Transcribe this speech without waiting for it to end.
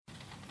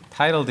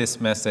titled this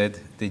message,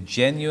 The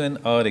Genuine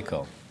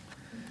Article.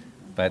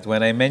 But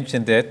when I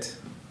mentioned it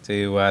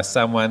to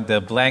someone, the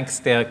blank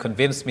stare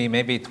convinced me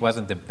maybe it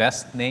wasn't the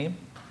best name.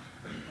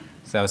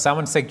 So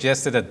someone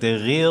suggested that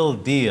The Real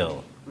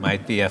Deal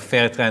might be a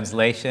fair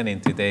translation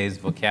in today's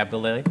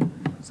vocabulary.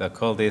 So I'll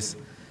call this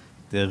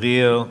The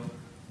Real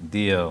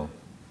Deal.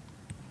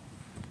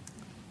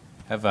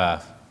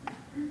 Let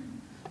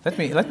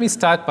me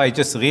start by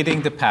just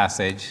reading the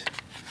passage,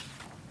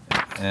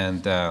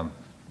 and then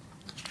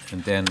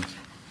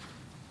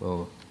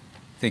we'll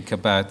think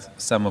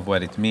about some of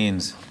what it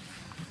means.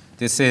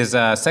 This is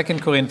 2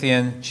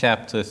 Corinthians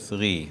chapter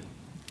 3.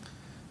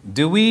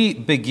 Do we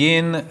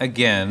begin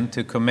again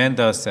to commend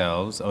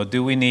ourselves, or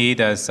do we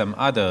need, as some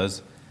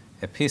others,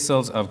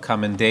 epistles of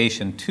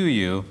commendation to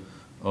you,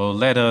 or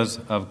letters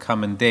of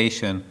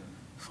commendation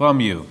from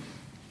you?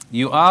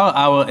 You are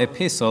our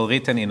epistle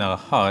written in our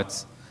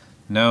hearts,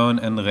 known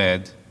and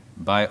read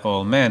by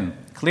all men.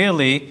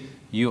 Clearly,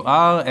 you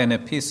are an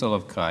epistle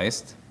of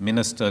Christ,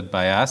 ministered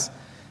by us,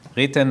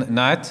 written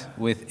not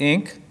with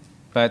ink,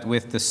 but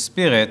with the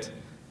Spirit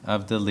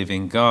of the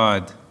living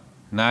God,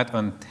 not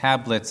on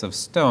tablets of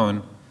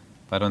stone,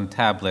 but on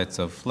tablets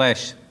of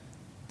flesh,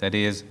 that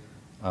is,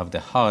 of the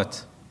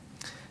heart.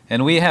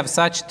 And we have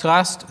such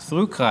trust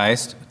through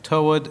Christ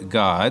toward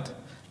God,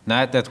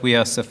 not that we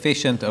are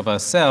sufficient of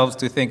ourselves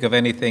to think of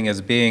anything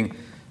as being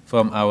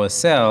from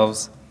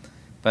ourselves,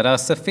 but our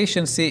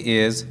sufficiency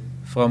is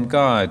from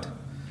God,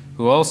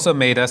 who also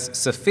made us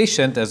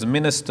sufficient as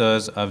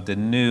ministers of the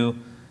new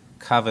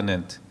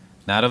covenant,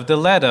 not of the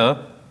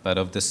letter, but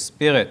of the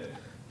Spirit.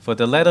 For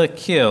the letter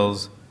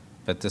kills,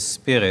 but the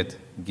Spirit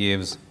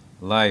gives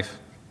life.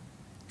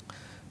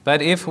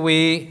 But if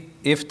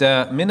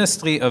the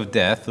ministry of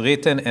death,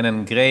 written and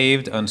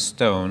engraved on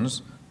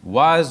stones,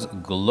 was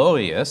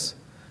glorious,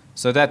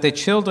 so that the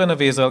children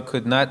of Israel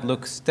could not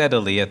look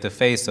steadily at the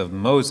face of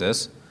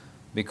Moses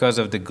because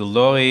of the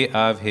glory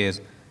of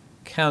his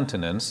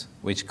countenance,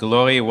 which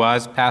glory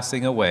was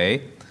passing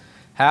away,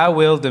 how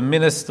will the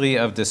ministry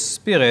of the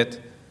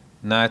Spirit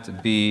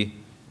not be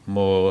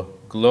more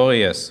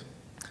glorious?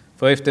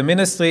 For if the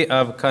ministry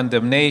of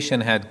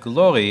condemnation had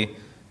glory,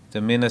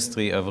 the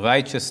ministry of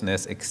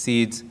righteousness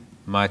exceeds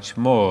much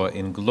more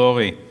in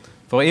glory.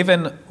 For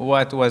even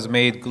what was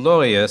made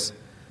glorious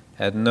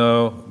had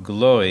no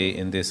glory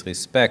in this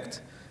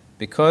respect,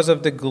 because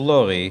of the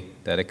glory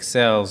that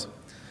excels.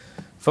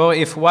 For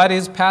if what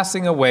is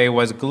passing away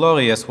was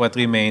glorious, what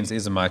remains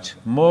is much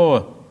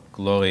more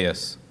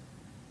glorious.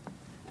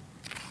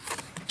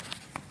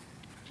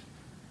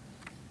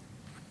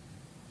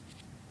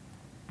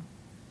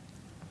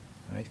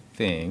 I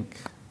think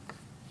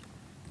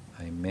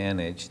I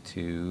managed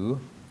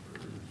to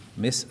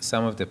miss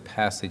some of the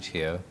passage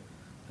here.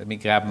 Let me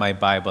grab my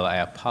Bible. I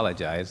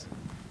apologize.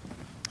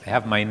 I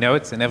have my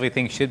notes, and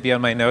everything should be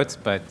on my notes,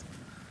 but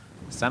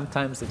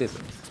sometimes it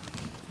isn't.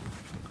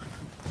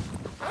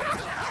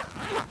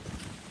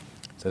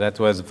 So that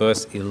was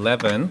verse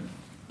 11.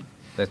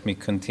 Let me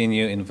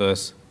continue in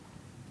verse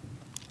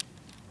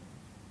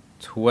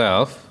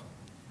 12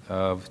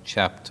 of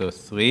chapter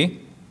 3.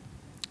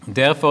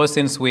 Therefore,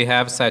 since we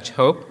have such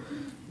hope,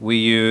 we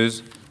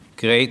use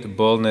great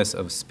boldness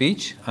of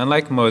speech,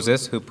 unlike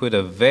Moses, who put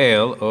a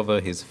veil over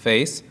his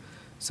face,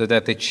 so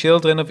that the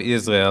children of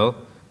Israel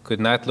could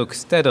not look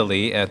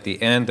steadily at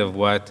the end of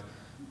what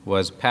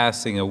was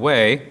passing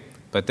away,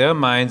 but their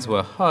minds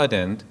were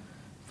hardened,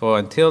 for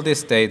until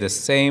this day the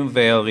same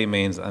veil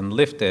remains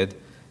unlifted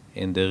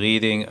in the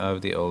reading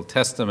of the Old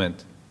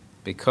Testament,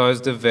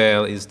 because the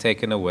veil is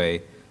taken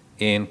away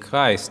in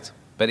Christ.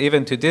 But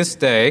even to this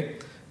day,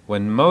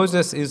 when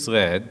Moses is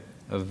read,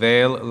 a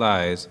veil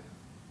lies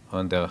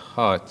on their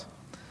heart.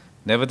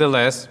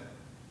 Nevertheless,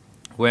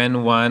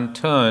 when one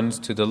turns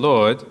to the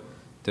Lord,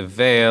 the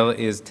veil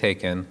is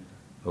taken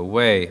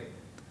away.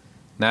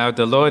 Now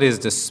the Lord is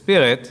the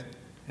Spirit,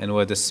 and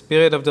where the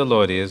Spirit of the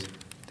Lord is,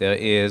 there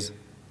is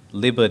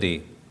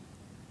liberty.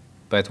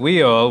 But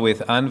we all,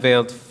 with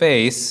unveiled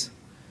face,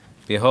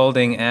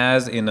 beholding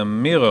as in a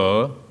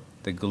mirror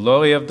the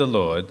glory of the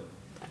Lord,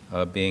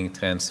 are being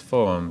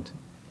transformed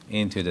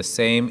into the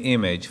same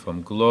image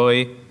from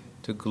glory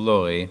to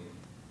glory,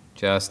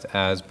 just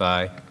as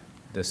by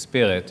the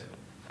Spirit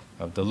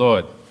of the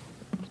Lord.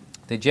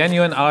 The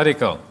genuine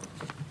article.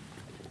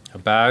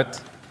 About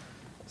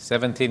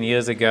 17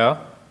 years ago,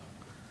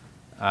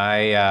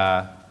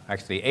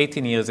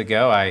 18 years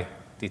ago, I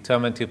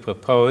determined to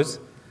propose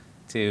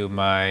to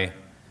my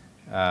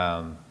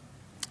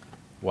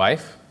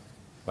wife.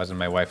 Wasn't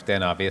my wife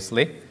then,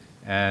 obviously.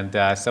 And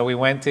so we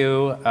went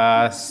to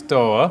a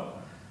store,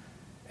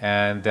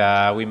 and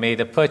we made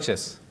a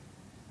purchase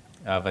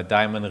of a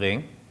diamond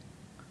ring.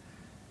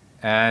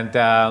 And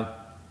I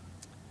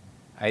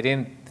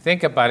didn't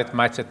think about it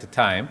much at the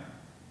time,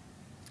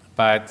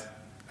 but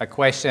a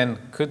question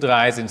could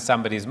rise in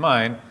somebody's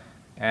mind: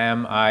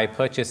 am I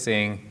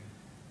purchasing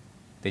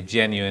the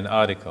genuine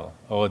article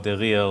or the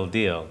real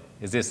deal?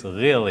 Is this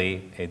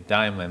really a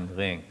diamond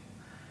ring?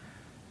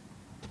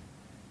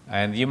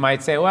 And you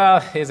might say,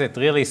 well, is it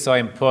really so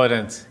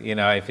important,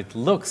 if it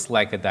looks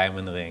like a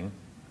diamond ring?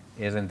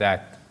 Isn't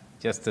that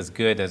just as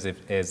good as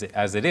if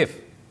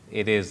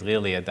it is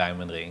really a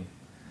diamond ring?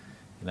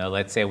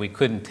 Let's say we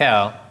couldn't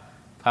tell,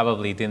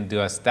 probably didn't do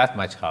us that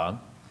much harm,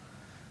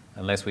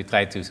 unless we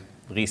tried to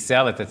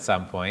resell it at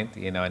some point,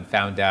 and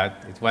found out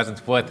it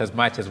wasn't worth as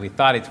much as we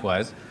thought it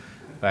was.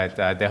 But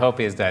the hope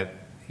is that,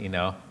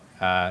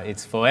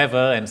 it's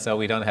forever, and so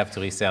we don't have to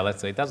resell it,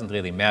 so it doesn't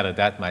really matter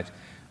that much.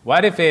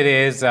 What if it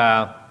is,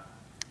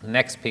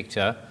 next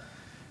picture,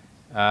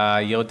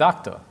 your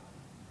doctor?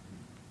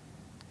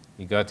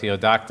 You go to your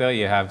doctor,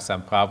 you have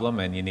some problem,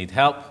 and you need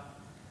help.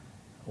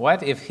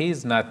 What if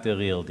he's not the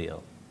real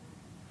deal?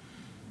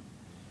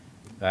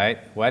 Right?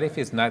 What if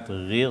he's not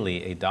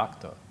really a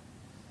doctor?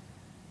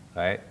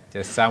 Right?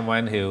 Just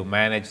someone who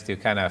managed to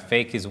kind of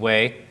fake his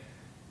way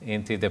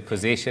into the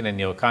position and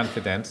your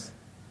confidence.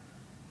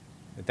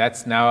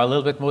 That's now a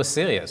little bit more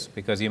serious,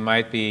 because you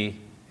might be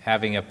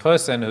having a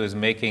person who's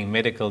making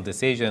medical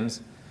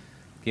decisions,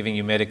 giving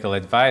you medical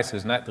advice,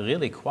 who's not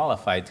really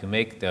qualified to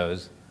make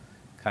those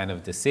kind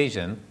of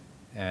decisions.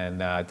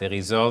 And the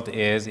result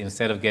is,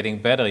 instead of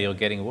getting better, you're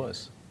getting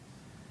worse.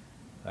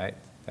 Right?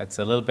 That's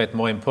a little bit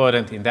more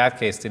important in that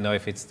case to know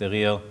if it's the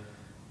real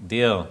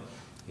deal,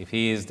 if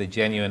he is the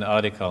genuine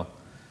article.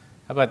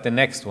 How about the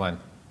next one?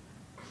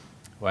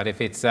 What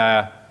if it's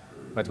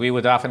what we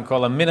would often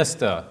call a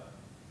minister?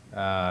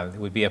 It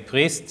would be a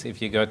priest if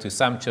you go to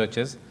some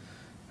churches.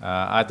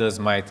 Others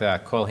might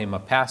call him a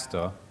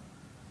pastor.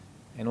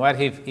 And what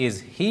if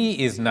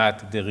he is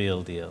not the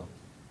real deal?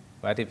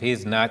 What if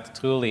he's not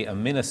truly a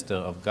minister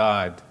of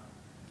God,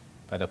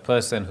 but a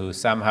person who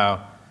somehow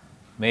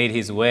made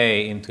his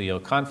way into your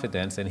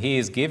confidence, and he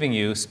is giving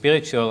you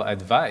spiritual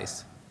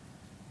advice,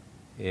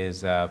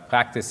 is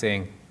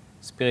practicing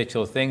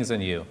spiritual things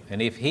on you?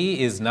 And if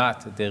he is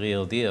not the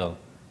real deal,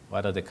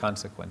 what are the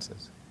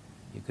consequences?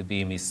 You could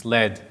be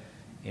misled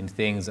in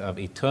things of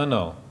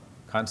eternal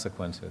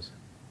consequences.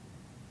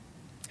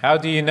 How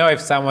do you know if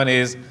someone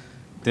is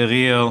the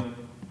real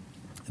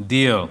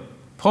deal?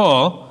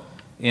 Paul,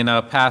 in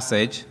our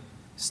passage,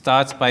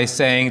 starts by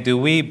saying, do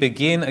we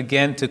begin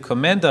again to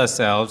commend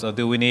ourselves, or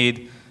do we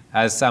need,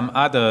 as some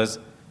others,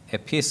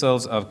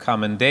 epistles of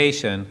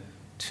commendation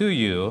to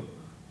you,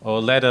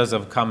 or letters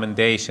of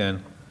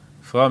commendation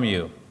from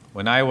you?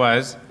 When I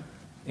was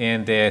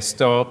in the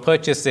store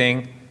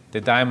purchasing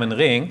the diamond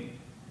ring,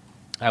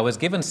 I was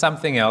given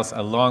something else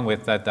along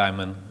with that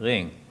diamond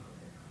ring.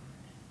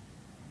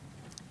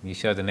 Can you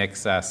show the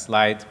next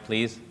slide,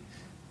 please?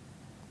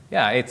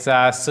 Yeah, it's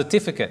a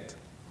certificate,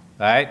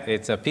 right?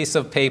 It's a piece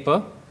of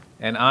paper,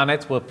 and on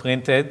it were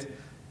printed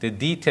the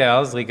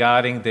details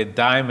regarding the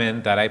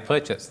diamond that I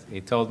purchased.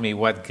 It told me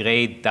what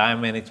grade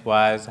diamond it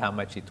was, how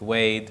much it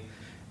weighed,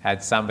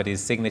 had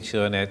somebody's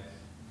signature on it.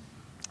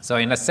 So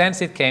in a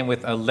sense, it came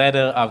with a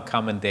letter of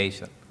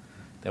commendation.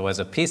 There was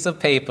a piece of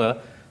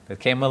paper that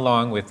came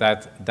along with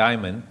that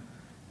diamond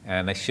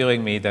and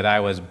assuring me that I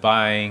was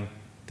buying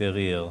the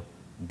real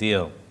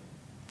deal.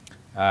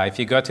 If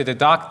you go to the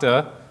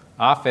doctor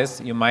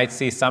office, you might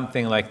see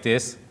something like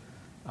this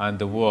on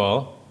the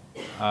wall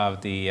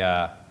of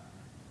the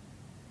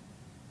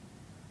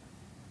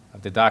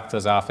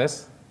doctor's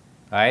office,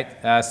 right?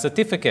 A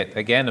certificate,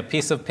 again, a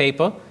piece of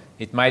paper.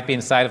 It might be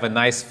inside of a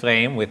nice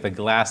frame with a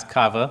glass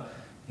cover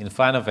in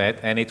front of it,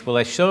 and it will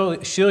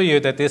assure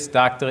you that this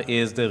doctor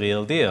is the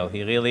real deal.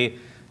 He really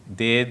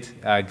did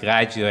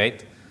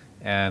graduate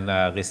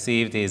and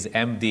received his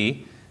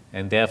MD,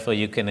 and therefore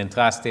you can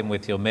entrust him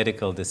with your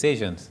medical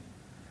decisions.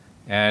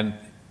 And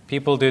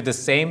people do the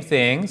same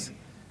things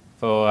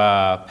for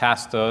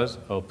pastors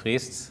or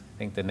priests. I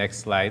think the next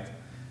slide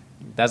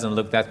doesn't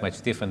look that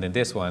much different than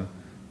this one.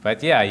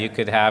 But yeah, you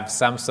could have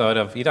some sort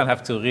of, you don't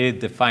have to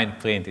read the fine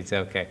print, it's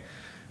okay.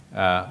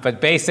 But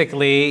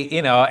basically,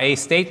 a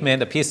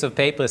statement, a piece of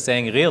paper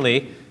saying,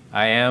 really,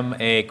 I am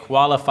a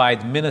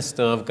qualified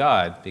minister of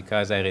God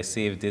because I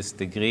received this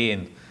degree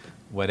in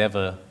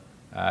whatever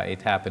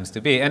it happens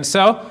to be. And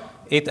so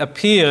it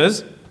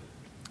appears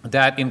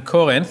that in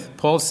Corinth,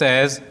 Paul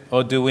says,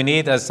 or do we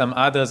need, as some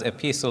others,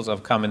 epistles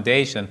of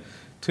commendation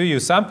to you?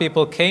 Some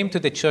people came to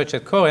the church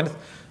at Corinth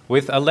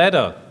with a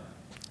letter,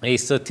 a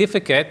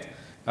certificate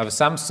of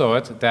some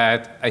sort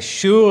that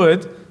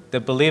assured the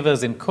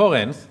believers in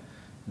Corinth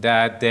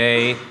that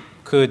they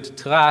could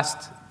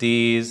trust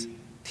these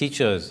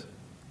teachers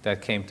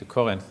that came to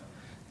Corinth.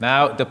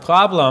 Now, the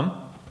problem,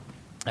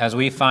 as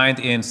we find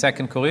in 2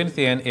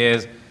 Corinthians,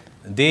 is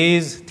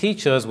these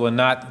teachers were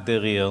not the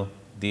real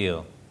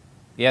deal.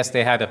 Yes,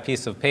 they had a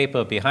piece of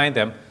paper behind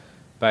them,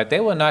 but they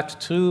were not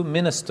true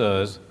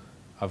ministers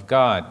of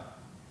God.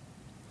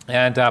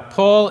 And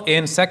Paul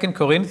in 2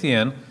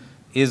 Corinthians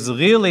is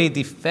really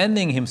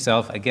defending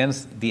himself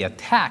against the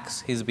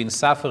attacks he's been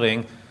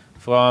suffering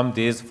from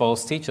these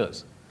false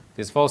teachers.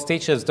 These false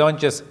teachers don't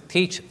just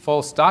teach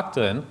false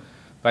doctrine,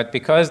 but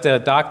because their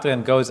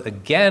doctrine goes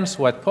against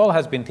what Paul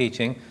has been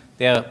teaching,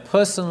 they're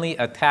personally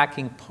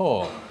attacking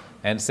Paul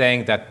and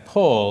saying that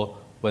Paul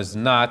was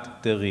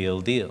not the real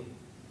deal.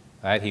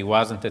 Right? He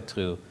wasn't a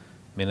true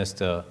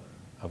minister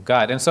of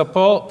God. And so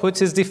Paul puts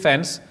his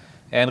defense,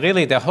 and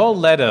really the whole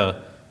letter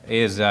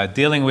is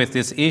dealing with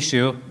this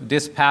issue.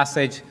 This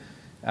passage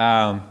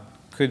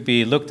could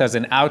be looked as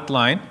an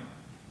outline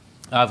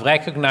of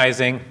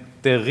recognizing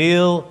the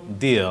real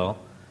deal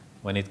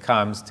when it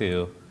comes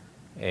to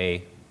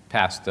a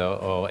pastor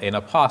or an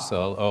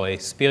apostle or a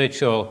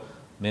spiritual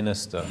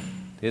minister.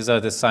 These are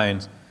the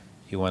signs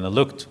you want to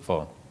look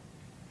for.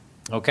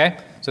 Okay?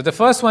 So the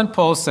first one,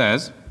 Paul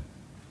says,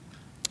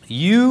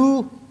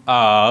 "You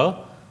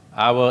are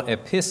our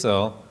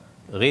epistle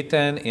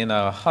written in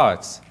our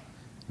hearts,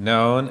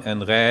 known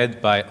and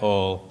read by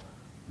all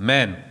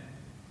men."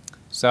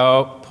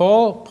 So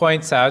Paul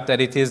points out that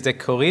it is the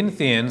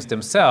Corinthians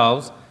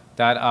themselves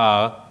that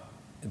are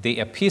the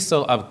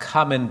epistle of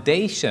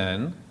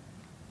commendation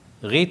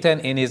written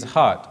in his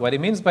heart. What he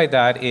means by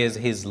that is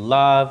his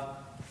love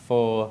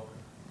for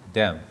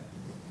them.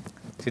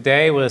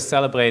 Today we're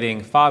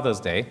celebrating Father's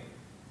Day,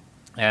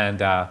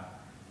 and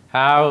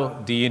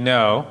how do you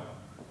know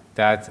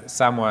that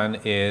someone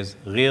is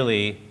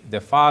really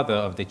the father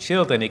of the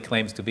children he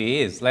claims to be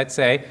his? Let's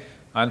say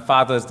on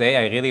Father's Day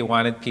I really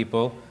wanted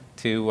people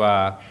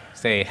to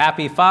say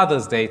Happy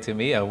Father's Day to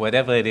me, or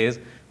whatever it is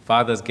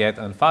fathers get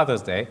on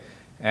Father's Day.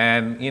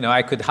 And,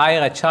 I could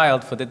hire a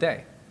child for the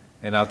day.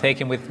 And I'll take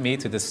him with me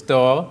to the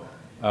store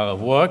or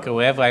work or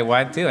wherever I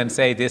want to and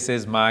say, this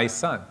is my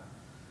son.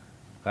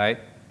 Right?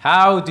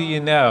 How do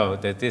you know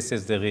that this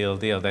is the real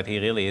deal, that he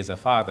really is a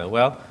father?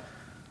 Well,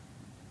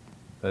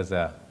 there's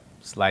a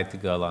slide to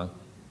go along.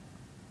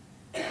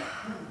 All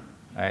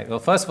right. Well,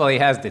 first of all, he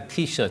has the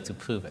T-shirt to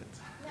prove it.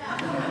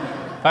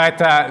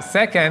 But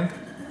second,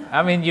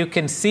 you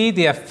can see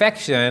the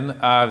affection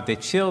of the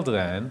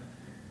children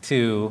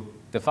to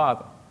the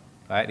father.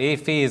 Right?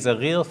 If he is a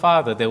real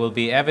father, there will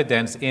be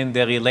evidence in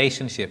the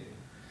relationship.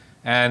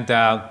 And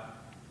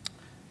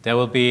there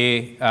will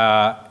be,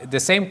 the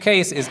same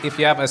case is if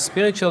you have a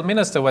spiritual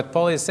minister, what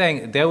Paul is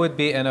saying, there would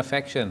be an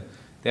affection.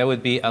 There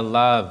would be a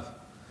love.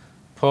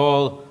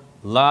 Paul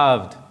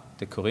loved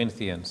the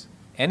Corinthians.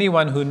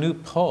 Anyone who knew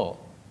Paul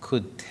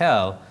could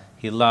tell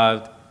he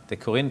loved the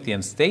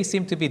Corinthians. They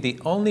seem to be the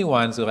only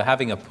ones who are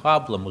having a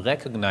problem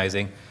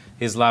recognizing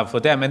his love for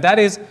them. And that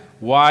is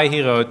why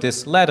he wrote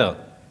this letter.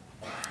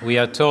 We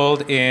are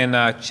told in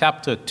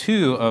chapter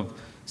 2 of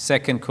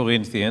 2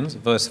 Corinthians,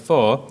 verse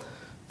 4,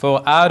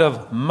 "For out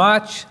of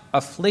much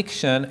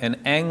affliction and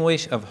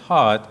anguish of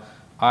heart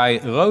I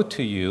wrote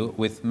to you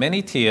with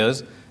many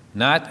tears,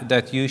 not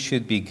that you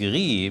should be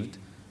grieved,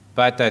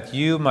 but that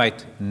you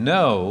might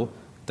know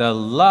the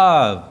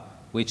love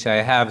which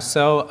I have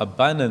so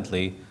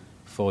abundantly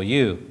for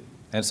you."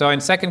 And so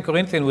in 2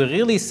 Corinthians, we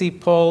really see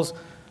Paul's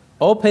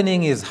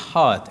opening his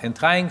heart and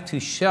trying to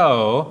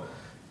show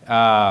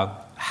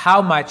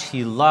how much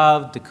he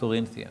loved the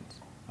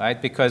Corinthians,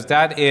 right? Because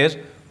that is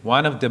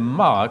one of the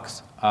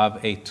marks of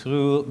a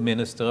true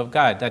minister of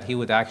God, that he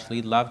would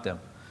actually love them.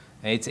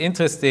 And it's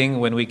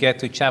interesting when we get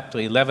to chapter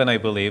 11, I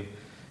believe,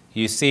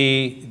 you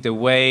see the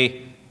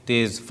way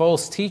these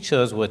false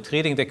teachers were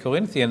treating the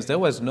Corinthians. There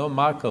was no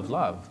mark of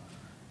love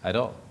at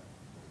all.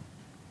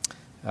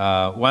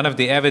 One of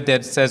the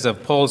evidences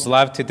of Paul's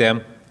love to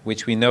them,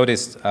 which we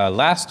noticed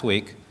last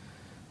week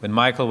when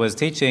Michael was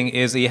teaching,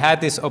 is he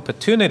had this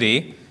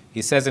opportunity.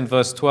 He says in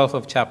verse 12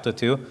 of chapter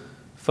 2,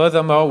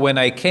 "Furthermore, when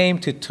I came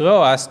to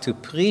Troas to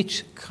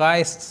preach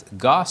Christ's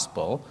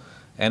gospel,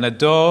 and a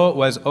door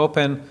was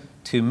opened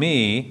to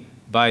me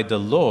by the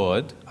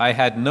Lord, I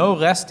had no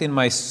rest in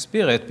my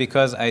spirit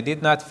because I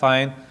did not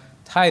find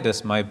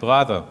Titus my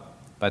brother.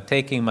 But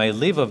taking my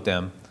leave of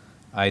them,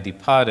 I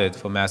departed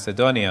for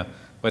Macedonia."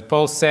 What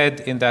Paul said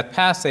in that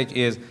passage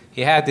is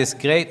he had this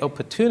great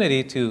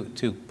opportunity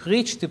to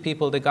preach to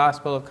people the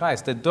gospel of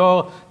Christ.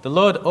 The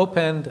Lord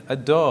opened a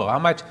door. How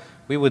much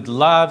we would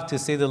love to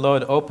see the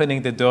Lord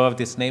opening the door of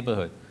this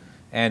neighborhood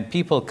and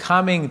people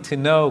coming to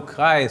know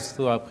Christ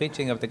through our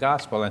preaching of the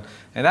gospel. And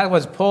that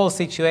was Paul's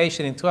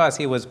situation in Troas.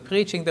 He was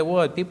preaching the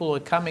word. People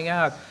were coming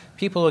out.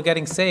 People were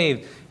getting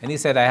saved. And he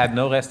said, I had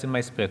no rest in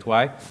my spirit.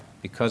 Why?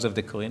 Because of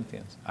the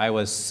Corinthians. I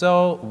was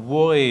so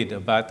worried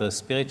about their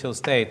spiritual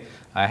state,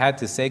 I had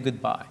to say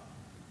goodbye.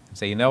 And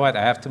say, you know what,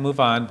 I have to move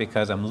on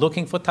because I'm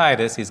looking for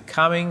Titus. He's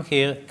coming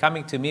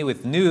to me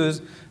with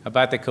news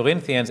about the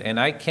Corinthians, and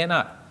I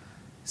cannot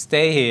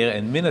stay here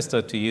and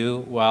minister to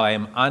you while I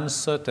am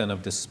uncertain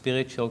of the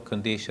spiritual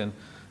condition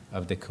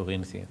of the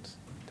Corinthians.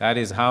 That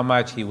is how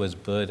much he was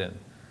burdened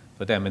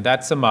for them. And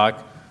that's a mark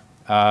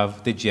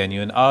of the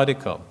genuine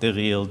article, the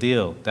real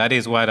deal. That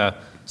is what a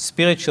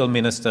spiritual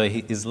minister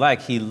is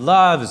like. He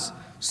loves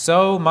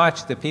so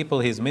much the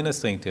people he's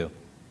ministering to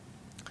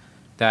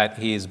that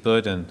he is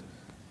burdened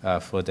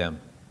for them.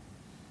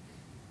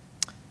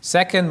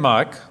 Second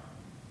mark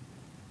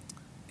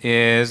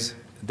is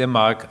the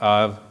mark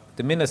of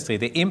the ministry.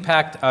 The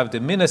impact of the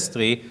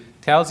ministry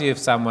tells you if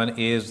someone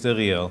is the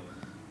real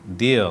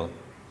deal.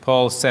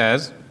 Paul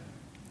says,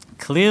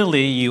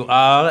 "Clearly you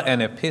are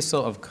an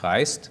epistle of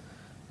Christ,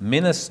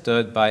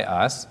 ministered by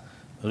us,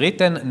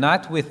 written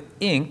not with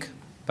ink,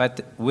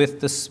 but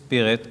with the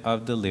Spirit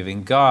of the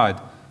living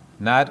God,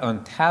 not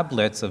on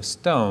tablets of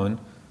stone,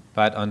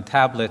 but on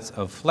tablets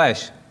of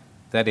flesh,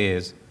 that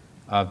is,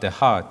 of the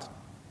heart.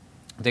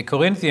 The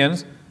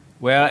Corinthians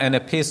were an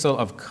epistle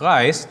of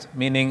Christ,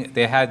 meaning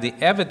they had the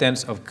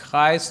evidence of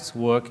Christ's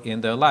work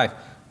in their life.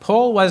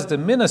 Paul was the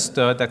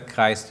minister that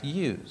Christ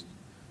used,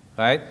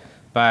 right?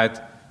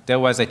 But there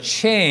was a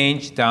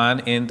change done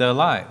in their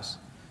lives.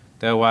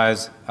 There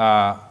was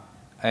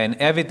an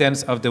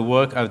evidence of the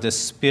work of the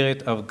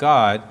Spirit of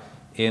God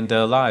in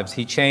their lives.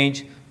 He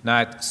changed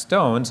not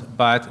stones,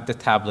 but the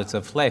tablets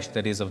of flesh,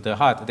 that is, of their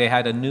heart. They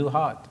had a new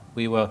heart.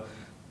 We were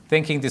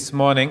thinking this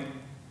morning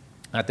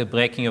at the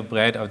breaking of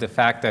bread of the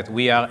fact that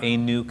we are a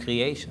new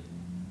creation,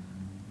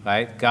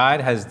 right? God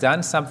has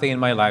done something in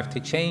my life to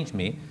change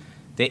me.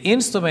 The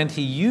instrument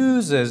he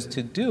uses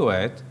to do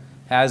it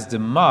has the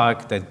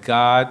mark that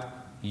God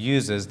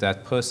uses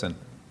that person.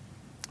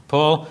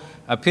 Paul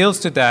appeals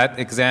to that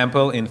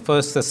example in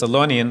 1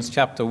 Thessalonians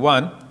chapter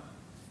 1.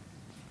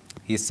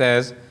 He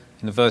says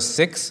in verse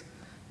 6,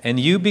 "And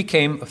you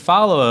became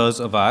followers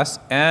of us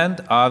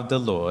and of the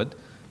Lord,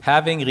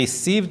 having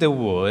received the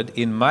word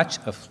in much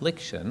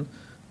affliction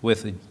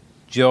with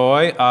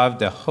joy of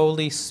the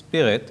Holy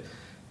Spirit,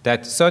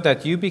 so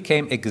that you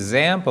became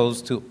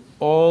examples to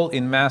all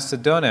in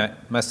Macedonia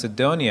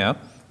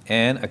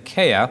and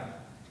Achaia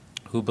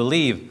who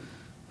believe.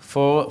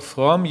 For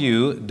from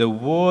you the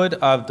word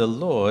of the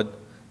Lord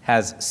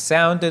has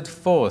sounded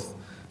forth,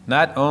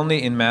 not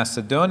only in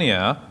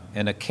Macedonia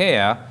and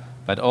Achaia,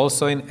 but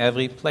also in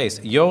every place.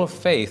 Your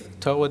faith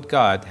toward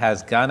God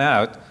has gone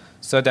out,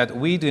 so that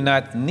we do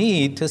not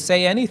need to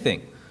say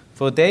anything.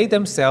 For they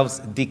themselves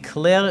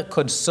declare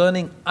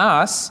concerning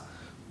us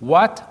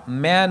what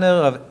manner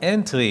of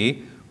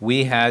entry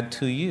we had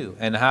to you,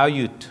 and how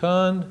you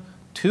turned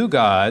to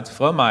God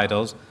from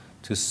idols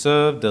to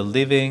serve the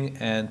living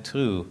and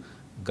true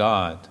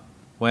God."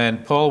 When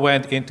Paul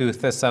went into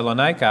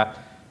Thessalonica,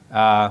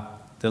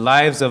 the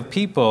lives of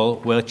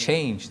people were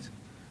changed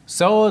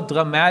so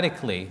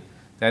dramatically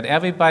that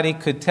everybody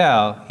could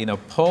tell,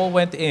 Paul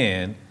went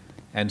in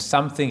and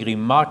something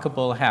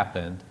remarkable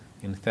happened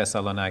in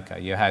Thessalonica.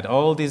 You had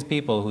all these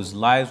people whose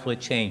lives were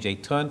changed. They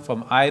turned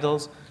from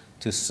idols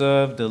to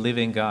serve the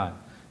living God.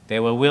 They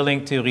were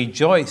willing to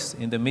rejoice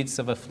in the midst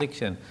of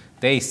affliction.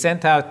 They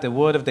sent out the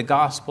word of the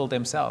gospel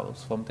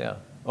themselves from there,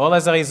 all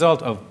as a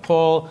result of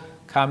Paul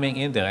coming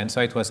in there. And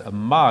so it was a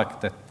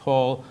mark that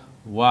Paul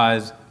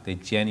was the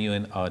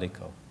genuine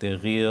article, the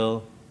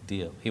real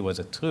deal. He was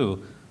a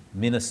true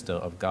minister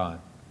of God.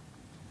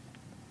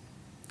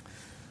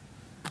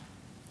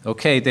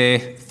 Okay, the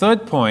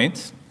third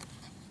point,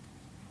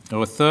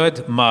 or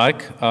third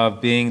mark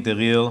of being the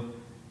real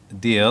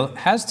deal,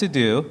 has to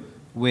do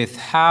with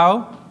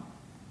how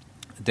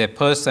the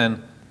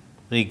person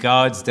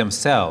regards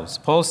themselves.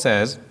 Paul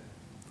says,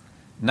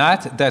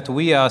 "Not that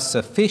we are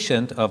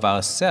sufficient of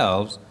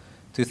ourselves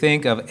to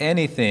think of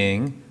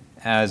anything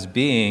as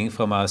being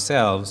from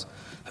ourselves,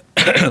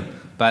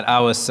 but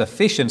our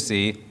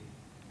sufficiency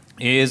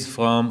is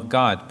from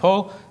God."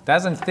 Paul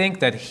doesn't think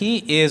that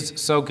he is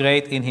so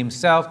great in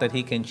himself that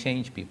he can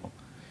change people.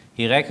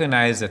 He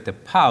recognizes that the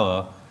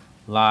power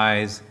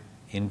lies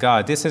in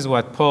God. This is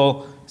what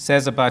Paul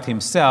says about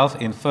himself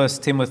in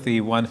 1 Timothy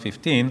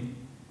 1:15.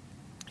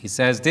 He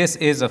says, "This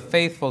is a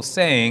faithful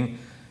saying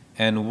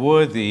and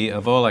worthy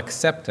of all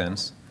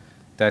acceptance,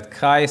 that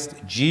Christ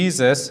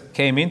Jesus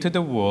came into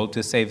the world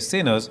to save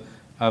sinners,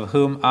 of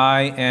whom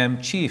I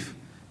am chief."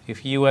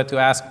 If you were to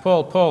ask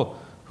Paul,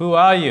 who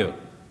are you?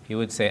 He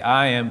would say,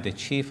 "I am the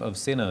chief of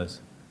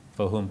sinners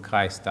for whom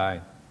Christ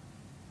died."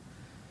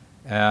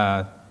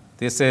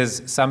 This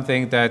is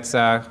something that's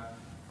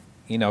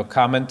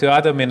common to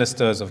other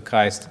ministers of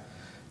Christ.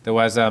 There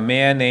was a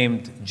man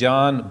named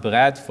John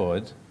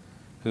Bradford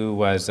who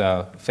was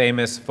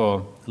famous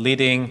for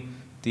leading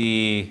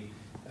the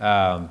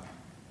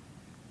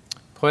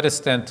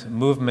Protestant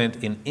movement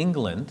in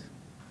England.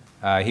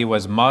 He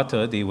was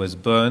martyred. He was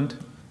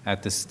burned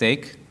at the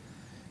stake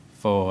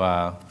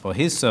for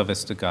his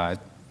service to God.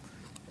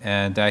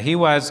 And he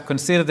was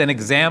considered an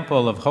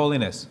example of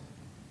holiness.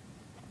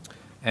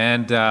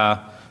 And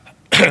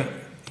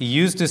he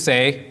used to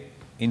say,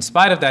 in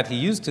spite of that,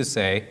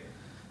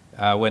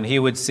 when he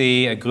would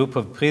see a group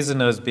of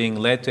prisoners being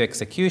led to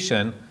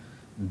execution,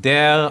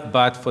 "There,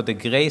 but for the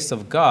grace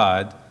of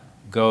God,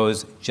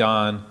 goes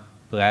John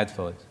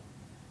Bradford."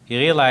 He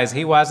realized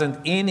he wasn't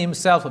in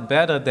himself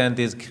better than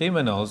these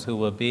criminals who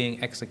were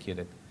being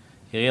executed.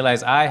 He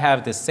realized, I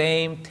have the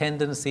same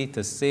tendency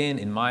to sin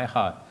in my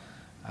heart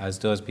as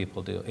those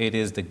people do. It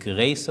is the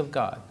grace of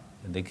God,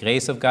 and the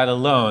grace of God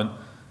alone,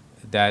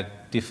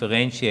 that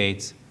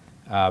differentiates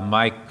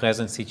my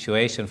present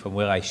situation from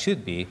where I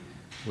should be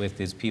with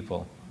these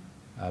people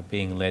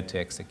being led to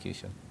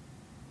execution.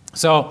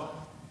 So,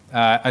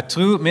 a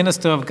true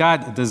minister of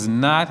God does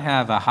not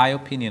have a high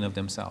opinion of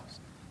themselves.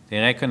 They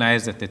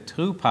recognize that the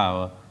true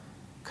power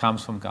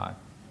comes from God,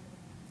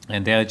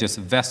 and they're just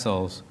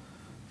vessels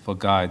for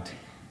God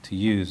to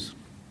use.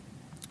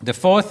 The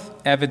fourth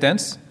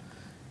evidence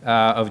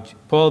of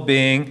Paul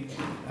being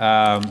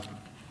the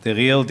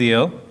real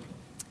deal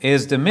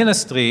is the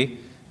ministry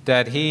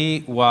that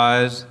he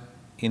was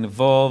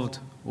involved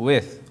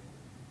with.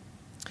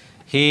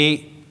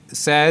 He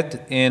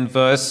said in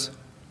verse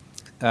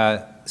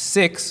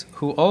 6,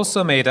 who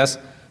also made us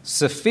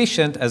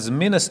sufficient as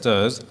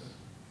ministers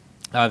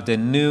of the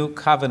new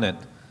covenant,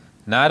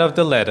 not of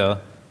the letter,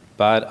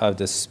 but of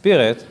the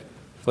Spirit,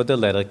 for the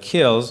letter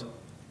kills,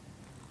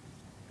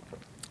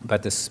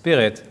 but the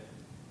Spirit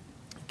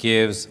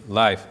gives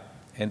life.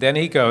 And then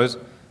he goes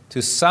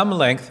to some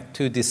length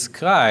to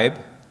describe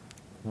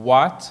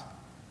what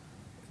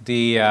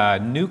the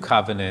new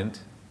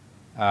covenant,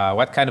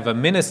 what kind of a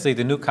ministry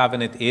the new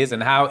covenant is,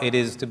 and how it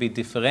is to be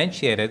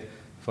differentiated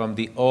from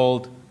the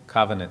old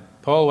covenant.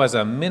 Paul was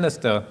a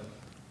minister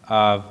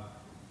of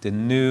the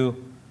new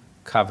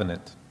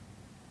covenant.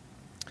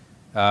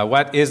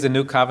 What is the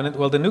new covenant?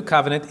 Well, the new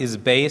covenant is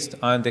based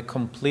on the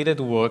completed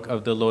work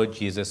of the Lord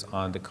Jesus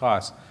on the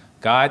cross.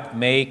 God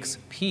makes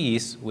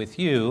peace with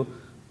you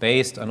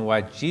based on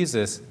what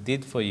Jesus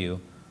did for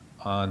you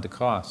on the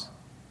cross.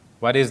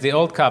 What is the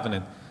old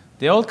covenant?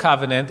 The old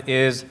covenant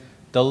is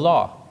the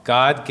law.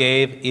 God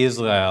gave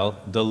Israel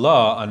the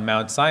law on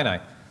Mount Sinai,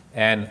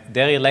 and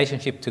their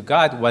relationship to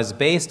God was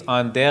based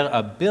on their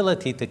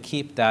ability to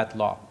keep that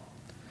law.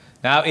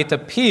 Now, it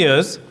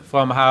appears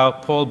from how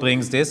Paul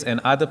brings this and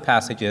other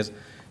passages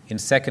in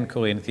 2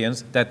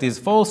 Corinthians that these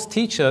false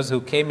teachers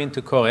who came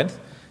into Corinth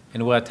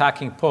and were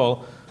attacking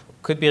Paul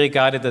could be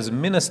regarded as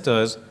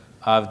ministers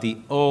of the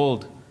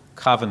old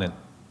covenant.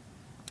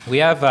 We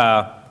have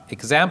an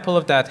example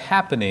of that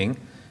happening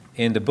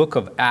in the book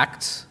of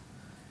Acts,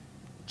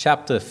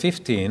 chapter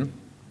 15,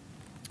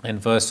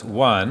 and verse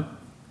 1.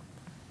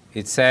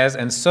 It says,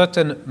 "And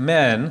certain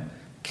men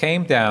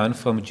came down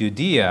from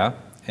Judea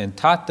and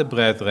taught the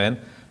brethren,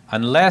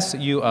 unless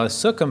you are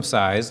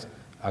circumcised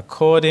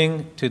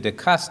according to the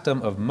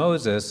custom of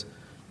Moses,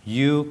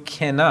 you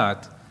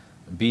cannot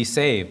be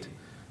saved."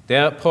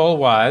 There Paul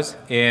was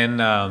in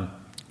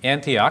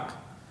Antioch,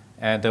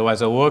 and there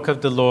was a work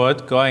of the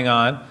Lord going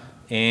on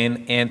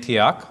in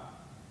Antioch.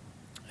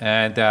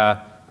 And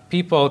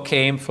people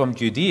came from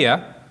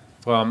Judea,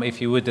 from, if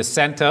you would, the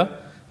center.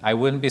 I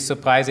wouldn't be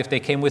surprised if they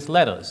came with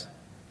letters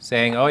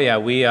saying, oh yeah,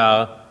 we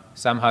are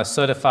somehow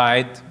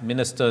certified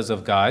ministers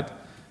of God,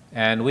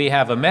 and we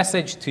have a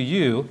message to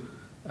you,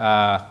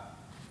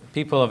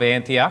 people of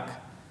Antioch,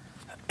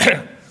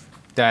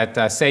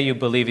 that say you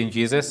believe in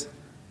Jesus.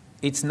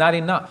 It's not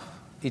enough.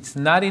 It's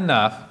not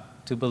enough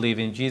to believe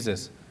in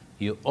Jesus.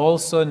 You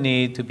also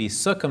need to be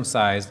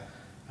circumcised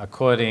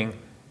according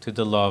to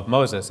the law of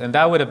Moses. And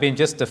that would have been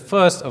just the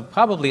first of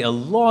probably a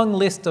long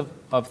list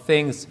of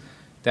things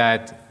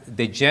that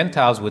the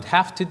Gentiles would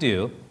have to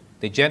do,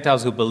 the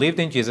Gentiles who believed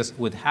in Jesus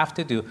would have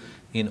to do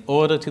in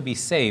order to be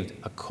saved,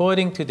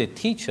 according to the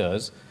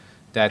teachers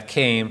that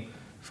came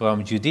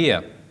from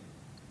Judea.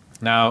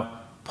 Now,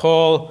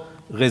 Paul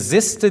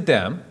resisted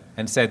them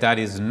and said that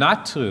is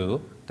not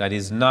true, that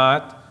is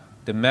not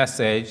the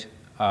message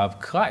of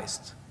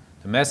Christ.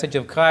 The message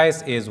of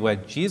Christ is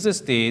what Jesus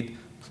did,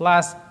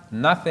 plus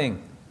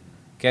nothing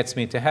gets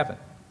me to heaven.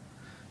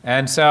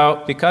 And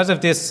so, because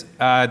of this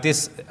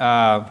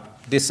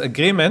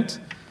agreement,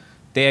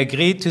 they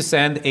agreed to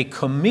send a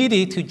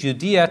committee to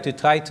Judea to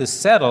try to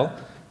settle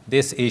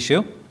this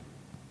issue.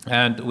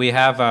 And we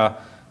have a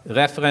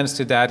reference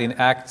to that in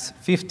Acts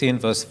 15,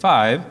 verse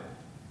 5. It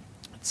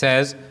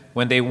says,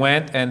 when they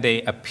went and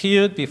they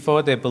appeared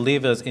before the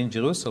believers in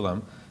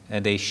Jerusalem,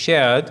 and they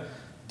shared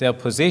their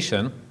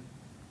position,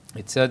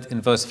 it said in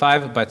verse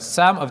 5, but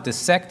some of the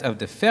sect of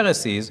the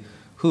Pharisees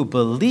who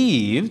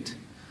believed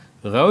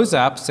rose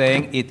up,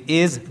 saying, it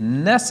is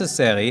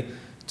necessary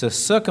to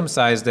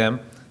circumcise them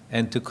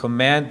and to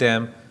command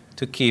them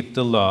to keep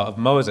the law of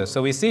Moses.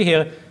 So we see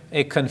here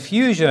a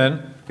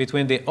confusion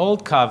between the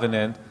old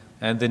covenant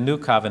and the new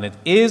covenant.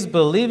 Is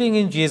believing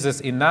in Jesus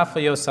enough for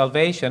your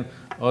salvation,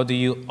 or do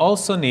you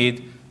also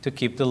need to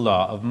keep the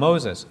law of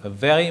Moses? A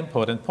very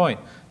important point.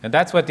 And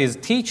that's what these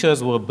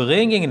teachers were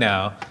bringing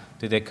now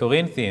to the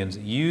Corinthians.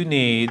 You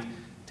need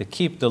to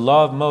keep the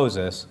law of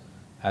Moses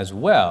as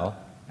well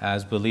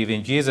as believe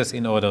in Jesus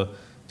in order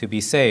to be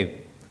saved.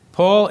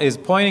 Paul is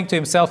pointing to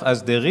himself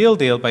as the real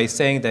deal by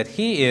saying that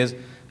he is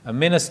a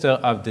minister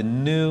of the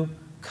new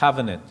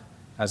covenant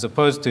as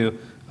opposed to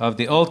of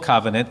the old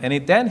covenant.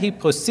 And then he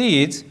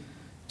proceeds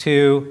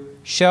to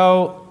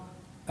show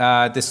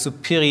the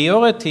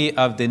superiority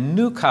of the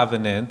new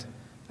covenant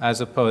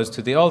as opposed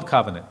to the old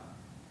covenant.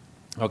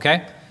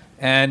 Okay?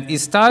 And he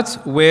starts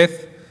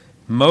with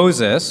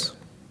Moses.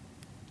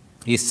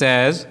 He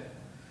says,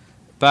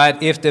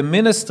 but if the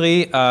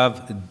ministry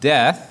of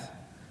death,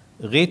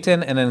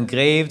 written and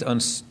engraved on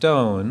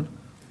stone,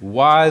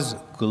 was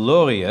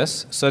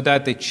glorious, so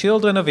that the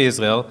children of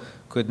Israel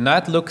could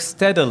not look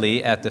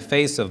steadily at the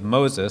face of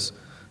Moses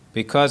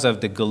because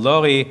of the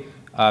glory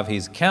of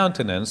his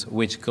countenance,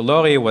 which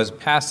glory was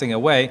passing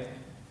away,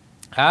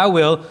 how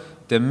will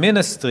the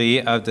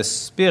ministry of the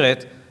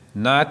Spirit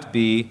not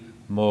be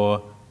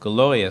more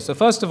glorious? So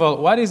first of all,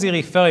 what is he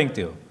referring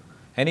to?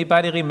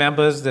 Anybody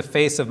remembers the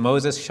face of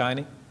Moses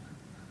shining?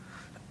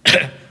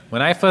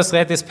 When I first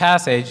read this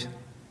passage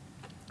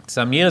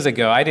some years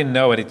ago, I didn't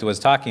know what it was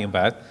talking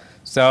about.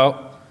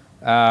 So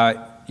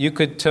you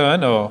could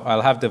turn, or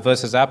I'll have the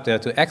verses up there,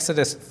 to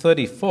Exodus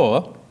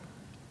 34.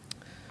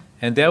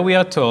 And there we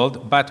are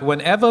told, but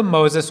whenever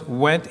Moses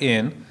went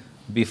in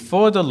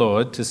before the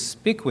Lord to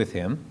speak with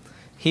him,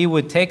 he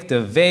would take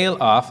the veil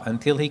off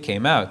until he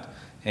came out.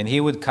 And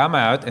he would come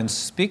out and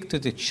speak to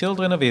the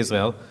children of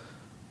Israel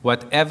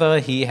whatever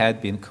he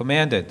had been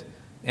commanded.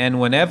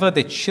 And whenever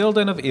the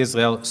children of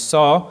Israel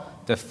saw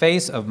the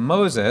face of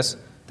Moses,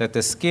 that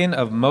the skin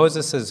of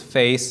Moses'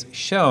 face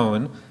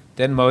shone,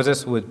 then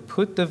Moses would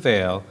put the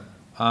veil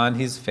on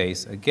his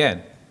face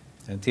again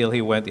until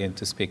he went in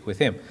to speak with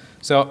him.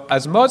 So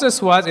as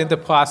Moses was in the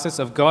process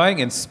of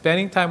going and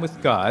spending time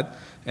with God,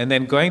 and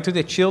then going to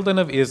the children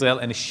of Israel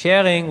and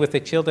sharing with the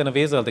children of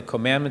Israel the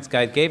commandments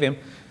God gave him,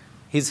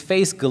 his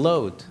face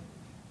glowed.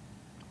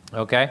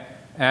 Okay?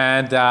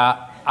 And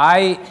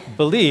I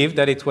believe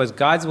that it was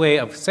God's way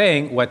of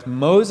saying what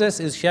Moses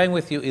is sharing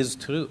with you is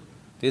true.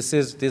 This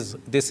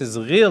is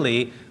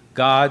really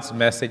God's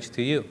message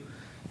to you.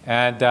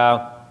 And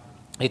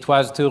it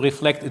was to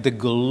reflect the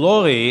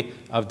glory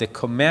of the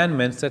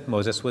commandments that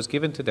Moses was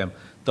given to them.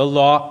 The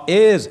law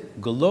is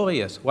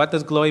glorious. What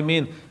does glory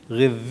mean?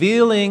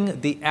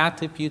 Revealing the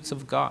attributes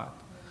of God.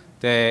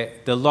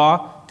 The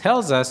law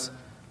tells us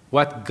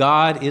what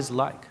God is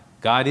like.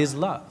 God is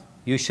love.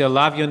 You shall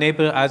love your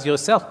neighbor as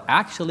yourself.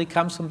 Actually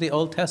comes from the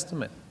Old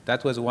Testament.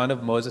 That was one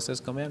of Moses'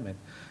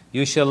 commandments.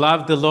 You shall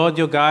love the Lord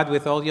your God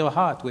with all your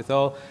heart, with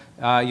all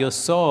your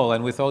soul,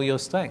 and with all your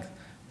strength.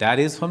 That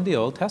is from the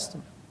Old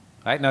Testament.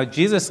 Right? Now,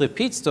 Jesus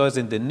repeats those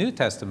in the New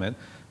Testament,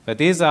 but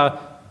these are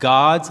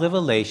God's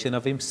revelation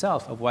of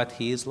himself, of what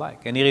he is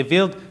like. And he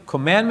revealed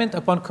commandment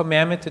upon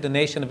commandment to the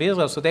nation of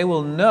Israel so they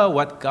will know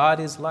what God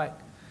is like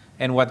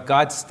and what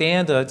God's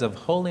standards of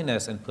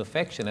holiness and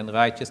perfection and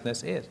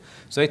righteousness is.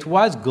 So it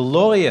was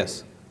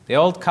glorious. The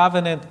Old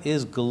Covenant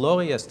is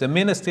glorious. The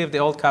ministry of the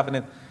Old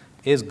Covenant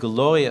is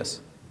glorious,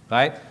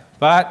 right?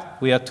 But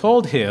we are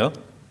told here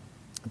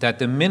that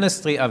the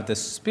ministry of the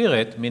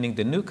Spirit, meaning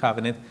the New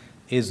Covenant,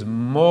 is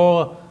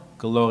more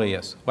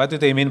glorious. What do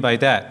they mean by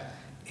that?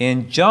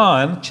 In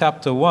John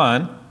chapter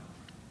 1,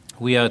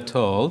 we are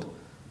told,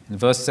 in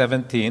verse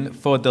 17,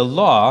 for the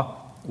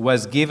law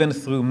was given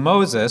through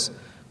Moses,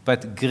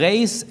 but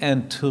grace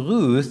and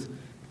truth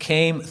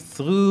came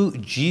through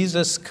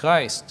Jesus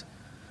Christ.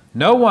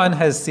 No one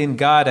has seen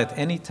God at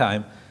any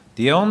time.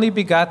 The only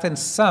begotten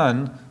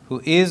Son,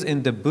 who is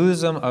in the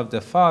bosom of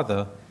the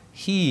Father,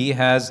 he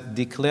has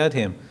declared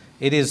him.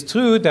 It is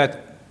true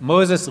that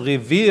Moses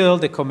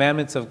revealed the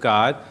commandments of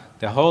God,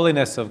 the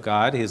holiness of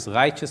God, his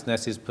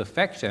righteousness, his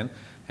perfection.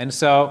 And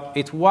so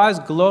it was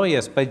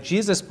glorious, but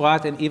Jesus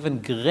brought an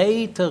even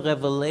greater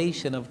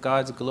revelation of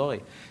God's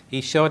glory. He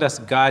showed us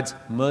God's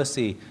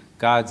mercy,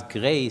 God's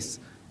grace,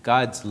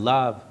 God's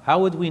love. How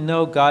would we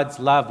know God's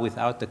love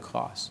without the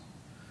cross?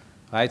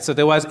 Right? So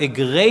there was a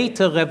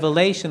greater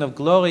revelation of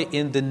glory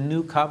in the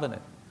new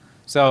covenant.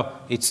 So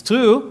it's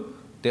true,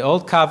 the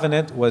old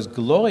covenant was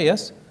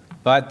glorious,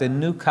 but the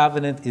new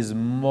covenant is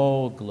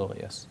more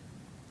glorious.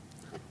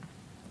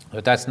 So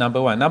that's number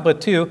one. Number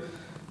two,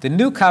 the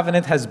new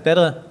covenant has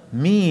better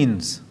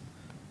means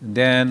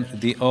than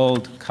the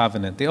old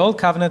covenant. The old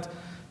covenant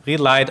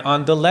relied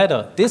on the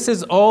letter. This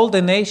is all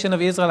the nation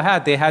of Israel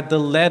had. They had the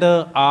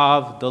letter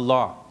of the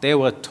law. They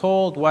were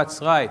told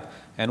what's right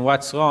and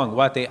what's wrong,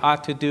 what they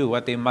ought to do,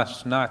 what they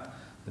must not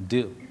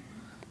do.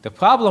 The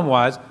problem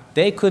was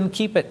they couldn't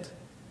keep it,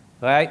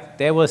 right?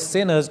 They were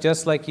sinners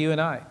just like you and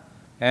I.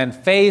 And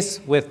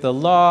faced with the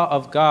law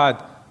of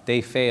God,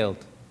 they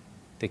failed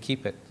to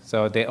keep it.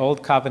 So the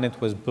old covenant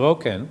was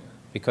broken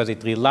because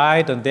it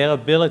relied on their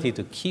ability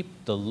to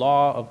keep the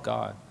law of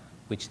God,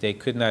 which they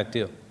could not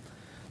do.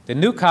 The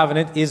new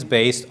covenant is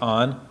based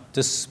on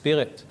the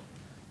Spirit.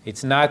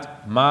 It's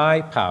not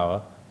my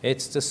power,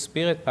 it's the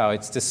Spirit power.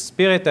 It's the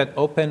Spirit that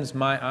opens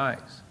my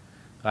eyes,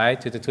 right,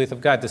 to the truth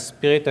of God. The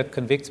Spirit that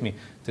convicts me.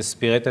 The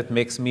Spirit that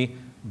makes me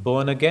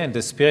born again.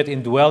 The Spirit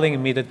indwelling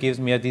in me that gives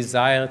me a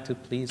desire to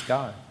please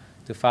God,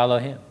 to follow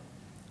Him,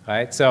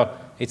 right? So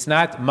it's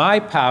not my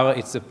power,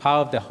 it's the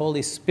power of the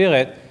Holy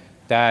Spirit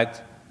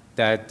that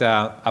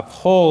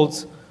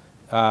upholds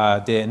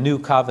the new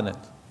covenant.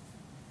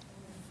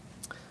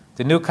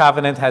 The new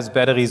covenant has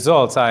better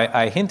results.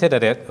 I hinted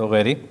at it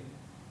already,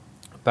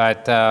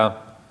 but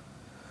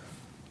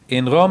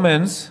in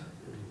Romans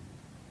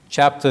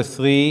chapter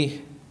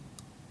 3,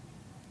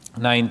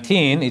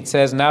 19, it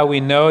says, now we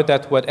know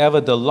that whatever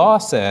the law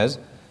says,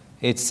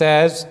 it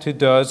says to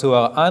those who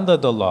are under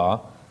the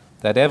law,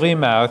 that every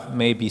mouth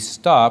may be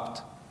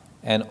stopped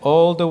and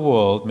all the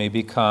world may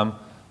become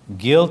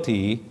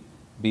guilty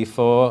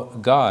before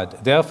God.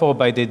 Therefore,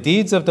 by the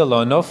deeds of the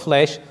law, no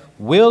flesh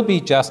will be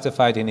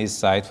justified in his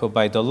sight, for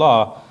by the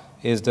law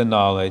is the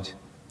knowledge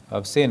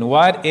of sin.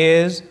 What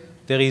is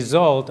the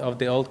result of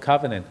the old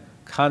covenant?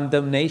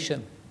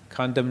 Condemnation.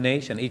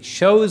 Condemnation. It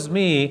shows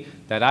me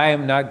that I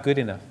am not good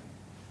enough,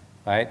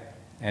 right?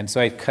 And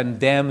so it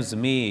condemns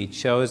me. It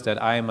shows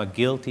that I am a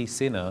guilty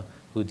sinner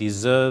who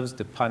deserves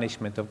the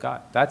punishment of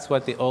God. That's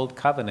what the old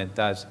covenant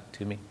does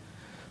to me.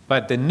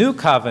 But the new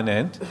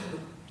covenant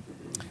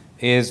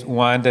is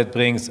one that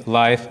brings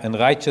life and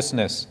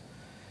righteousness.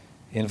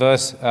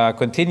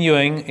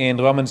 Continuing in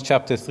Romans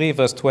chapter 3,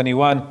 verse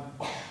 21,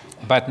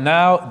 but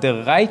now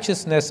the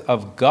righteousness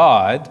of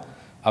God,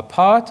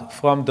 apart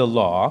from the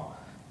law,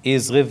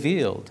 is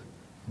revealed,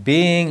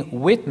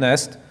 being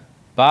witnessed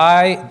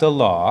by the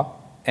law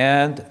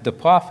and the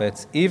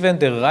prophets, even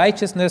the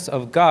righteousness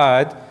of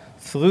God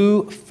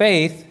through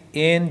faith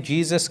in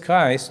Jesus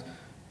Christ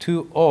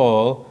to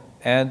all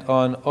and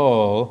on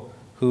all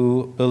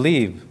who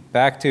believe.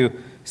 Back to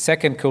 2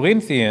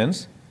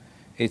 Corinthians,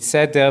 it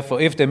said,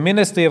 therefore, if the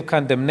ministry of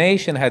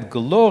condemnation had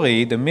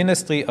glory, the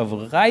ministry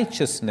of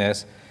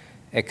righteousness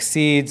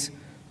exceeds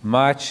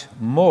much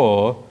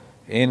more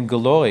in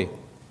glory.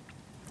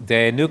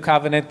 The new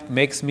covenant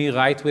makes me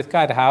right with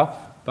God. How?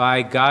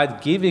 By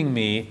God giving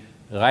me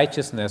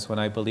righteousness when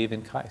I believe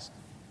in Christ.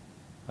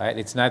 Right?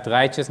 It's not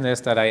righteousness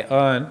that I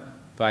earn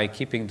by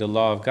keeping the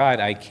law of God.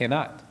 I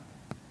cannot.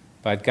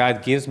 But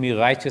God gives me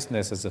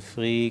righteousness as a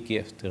free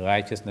gift, the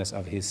righteousness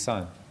of His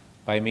Son,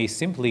 by me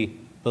simply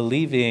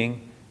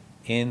believing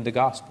in the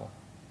gospel,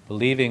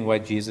 believing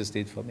what Jesus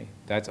did for me.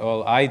 That's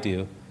all I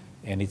do,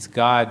 and it's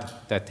God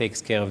that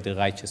takes care of the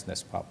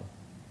righteousness problem.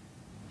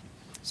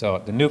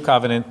 So the new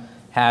covenant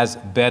has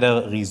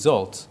better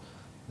results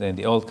than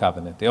the old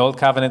covenant. The old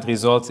covenant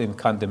results in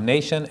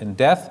condemnation and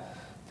death.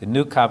 The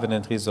new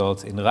covenant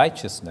results in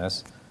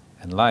righteousness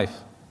and life.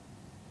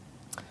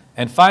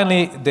 And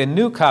finally, the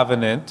new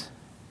covenant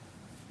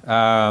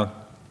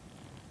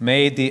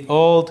made the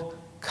old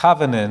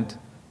covenant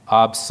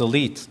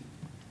obsolete.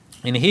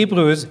 In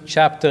Hebrews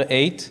chapter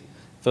 8,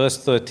 verse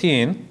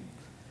 13,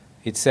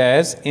 it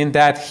says, in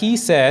that He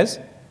says,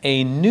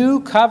 a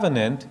new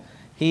covenant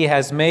He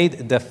has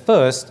made the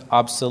first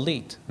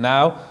obsolete.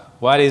 Now,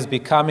 what is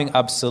becoming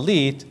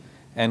obsolete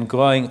and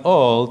growing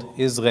old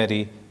is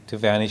ready to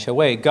vanish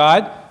away.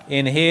 God,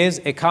 in His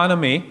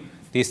economy,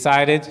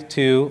 decided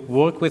to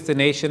work with the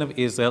nation of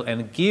Israel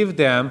and give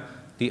them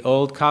the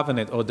old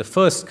covenant, or the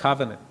first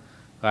covenant,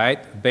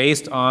 right?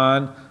 Based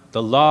on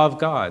the law of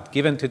God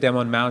given to them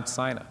on Mount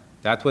Sinai.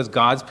 That was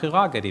God's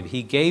prerogative.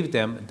 He gave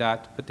them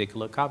that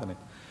particular covenant.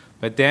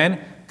 But then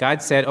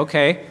God said,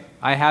 okay,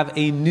 I have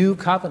a new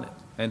covenant.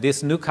 And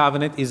this new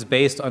covenant is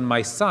based on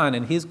my Son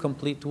and His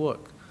complete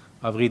work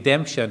of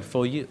redemption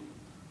for you,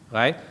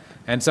 right?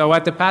 And so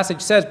what the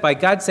passage says, by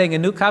God saying a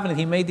new covenant,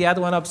 He made the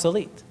other one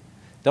obsolete.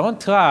 Don't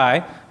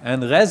try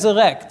and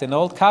resurrect an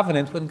old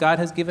covenant when God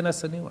has given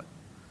us a new one,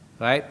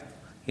 right?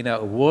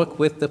 Work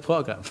with the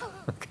program.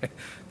 Okay?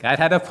 God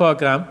had a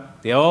program.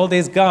 The old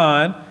is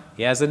gone.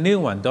 He has a new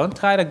one. Don't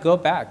try to go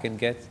back and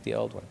get the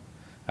old one.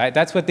 Right?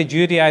 That's what the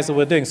Judaizers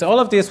were doing. So all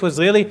of this was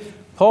really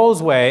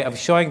Paul's way of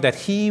showing that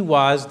he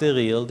was the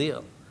real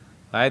deal.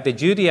 Right? The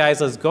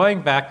Judaizers,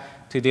 going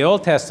back to the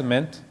Old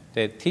Testament,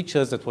 the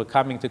teachers that were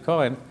coming to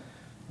Corinth,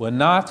 were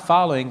not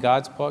following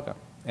God's program.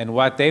 And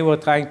what they were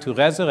trying to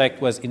resurrect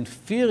was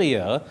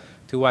inferior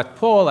to what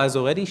Paul has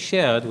already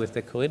shared with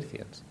the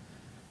Corinthians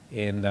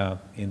in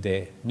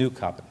the New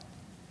Covenant.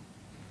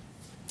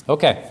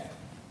 Okay.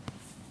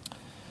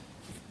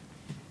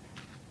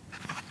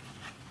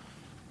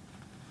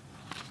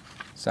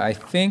 So I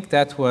think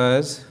that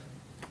was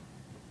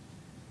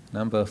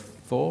number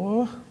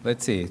 4.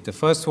 Let's see. The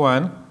first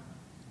one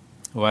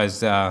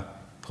was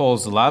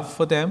Paul's love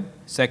for them.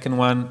 Second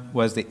one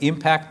was the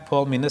impact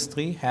Paul's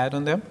ministry had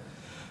on them.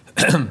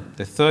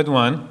 The third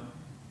one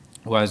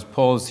was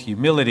Paul's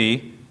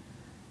humility.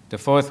 The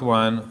fourth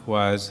one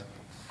was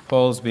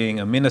Paul's being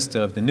a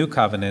minister of the new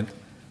covenant.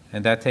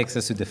 And that takes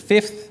us to the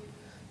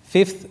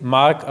fifth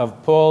mark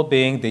of Paul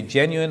being the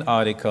genuine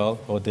article,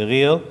 or the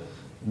real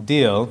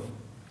deal,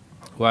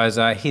 was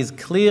his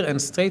clear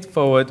and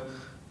straightforward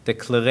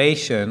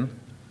declaration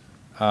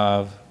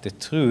of the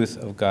truth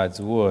of God's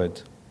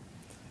word.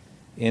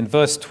 In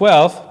verse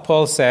 12,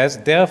 Paul says,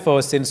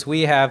 therefore, since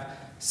we have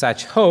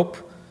such hope,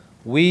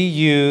 we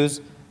use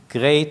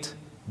great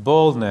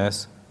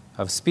boldness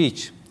of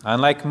speech.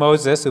 Unlike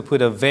Moses, who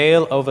put a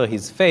veil over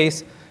his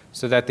face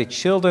so that the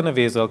children of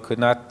Israel could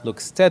not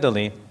look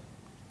steadily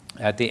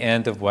at the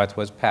end of what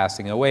was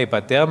passing away,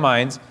 but their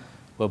minds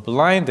were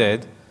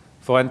blinded,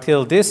 for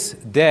until this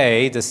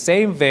day the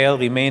same veil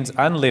remains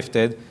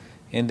unlifted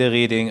in the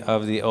reading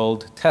of the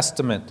Old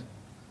Testament,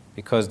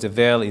 because the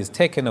veil is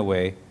taken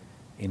away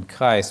in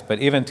Christ. But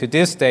even to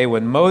this day,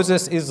 when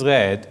Moses is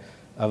read,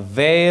 a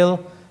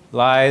veil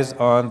lies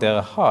on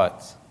their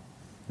hearts.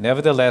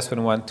 Nevertheless,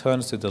 when one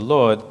turns to the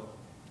Lord,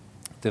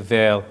 the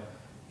veil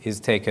is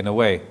taken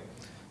away.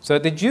 So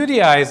the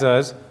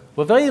Judaizers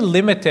were very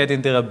limited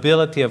in their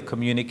ability of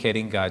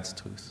communicating God's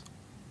truth.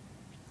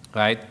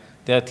 Right?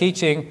 Their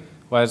teaching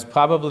was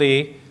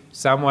probably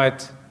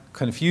somewhat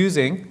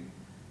confusing,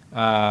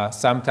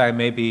 sometimes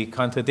maybe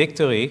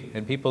contradictory,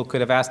 and people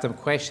could have asked them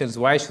questions,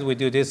 why should we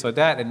do this or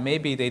that? And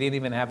maybe they didn't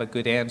even have a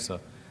good answer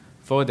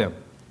for them.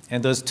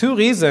 And there's 2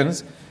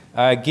 reasons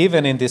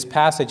given in this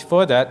passage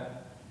for that.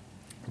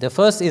 The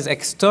first is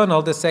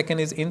external, the second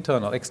is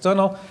internal.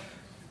 External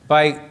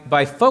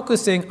by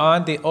focusing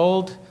on the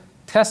Old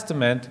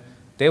Testament,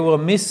 they were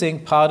missing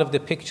part of the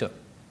picture,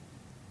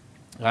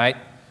 right?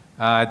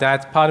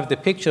 That part of the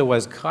picture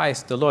was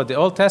Christ, the Lord. The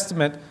Old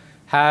Testament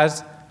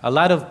has a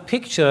lot of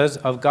pictures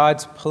of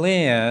God's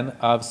plan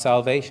of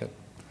salvation.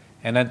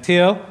 And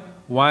until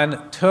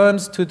one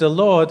turns to the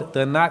Lord,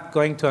 they're not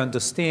going to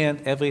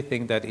understand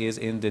everything that is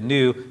in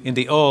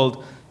the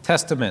Old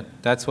Testament.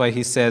 That's why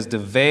he says the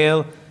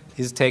veil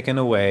is taken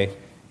away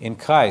in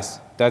Christ.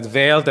 That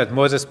veil that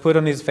Moses put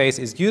on his face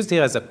is used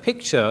here as a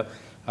picture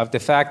of the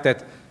fact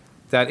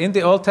that in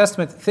the Old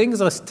Testament,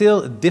 things are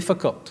still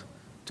difficult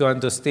to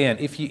understand.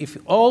 If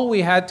all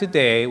we had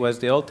today was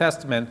the Old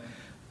Testament,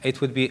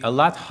 it would be a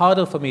lot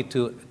harder for me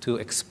to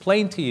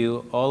explain to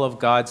you all of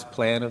God's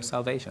plan of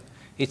salvation.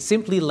 It's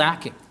simply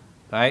lacking,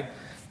 right?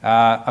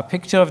 A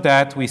picture of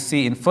that we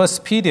see in 1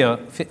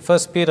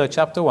 Peter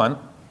chapter 1,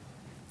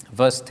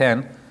 verse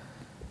 10.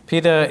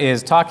 Peter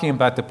is talking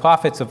about the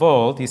prophets of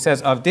old. He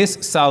says, of this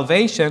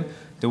salvation,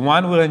 the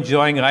one we're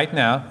enjoying right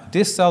now,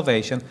 this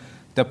salvation,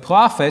 the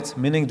prophets,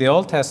 meaning the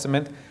Old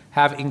Testament,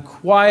 have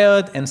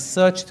inquired and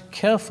searched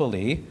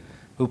carefully,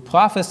 who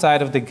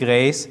prophesied of the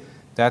grace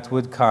that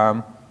would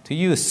come to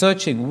you,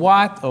 searching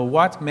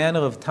what manner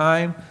of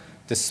time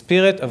the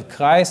Spirit of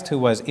Christ who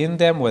was in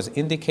them was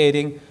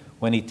indicating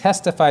when he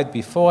testified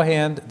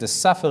beforehand the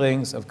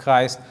sufferings of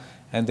Christ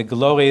and the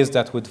glories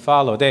that would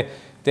follow.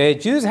 The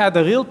Jews had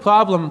a real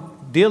problem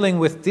dealing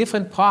with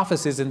different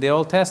prophecies in the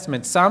Old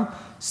Testament, some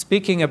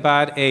speaking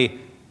about a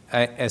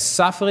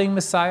suffering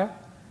Messiah,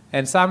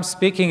 and some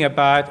speaking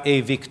about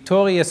a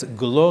victorious,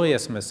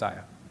 glorious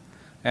Messiah.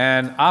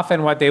 And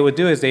often what they would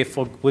do is they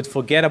would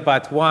forget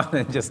about one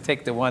and just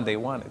take the one they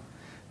wanted,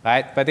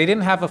 right? But they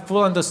didn't have a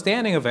full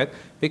understanding of it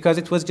because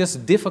it was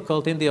just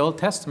difficult in the Old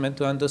Testament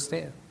to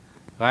understand,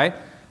 right?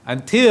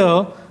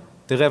 Until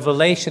the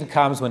revelation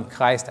comes when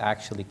Christ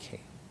actually came,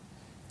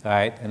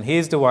 right? And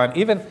he's the one,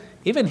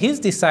 even his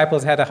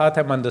disciples had a hard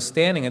time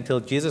understanding until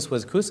Jesus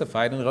was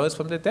crucified and rose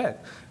from the dead.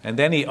 And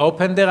then he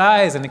opened their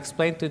eyes and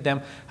explained to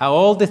them how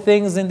all the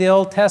things in the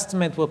Old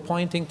Testament were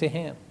pointing to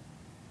him,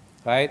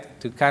 right?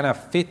 To kind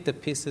of fit the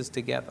pieces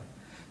together.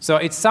 So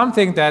it's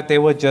something that they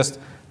were just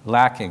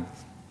lacking.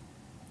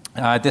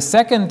 The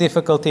second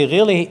difficulty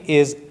really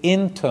is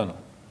internal.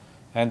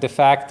 And the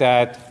fact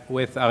that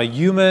with our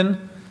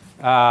human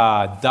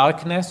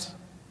darkness,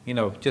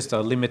 just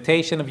a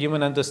limitation of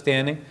human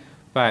understanding,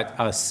 but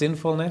our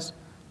sinfulness,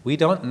 we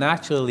don't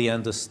naturally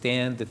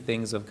understand the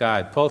things of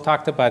God. Paul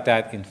talked about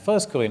that in 1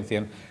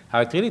 Corinthians, how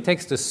it really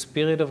takes the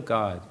Spirit of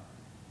God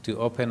to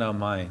open our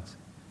minds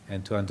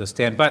and to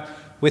understand. But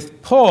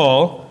with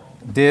Paul,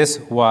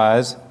 this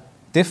was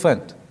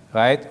different,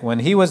 right? When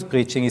he was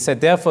preaching, he said,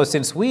 therefore,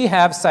 since we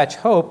have such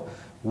hope,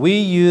 we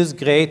use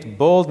great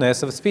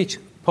boldness of speech.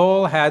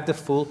 Paul had the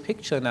full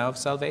picture now of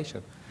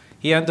salvation.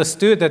 He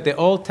understood that the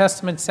Old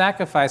Testament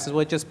sacrifices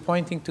were just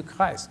pointing to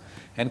Christ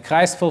and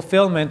Christ's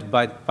fulfillment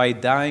by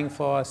dying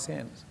for our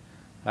sins,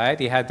 right?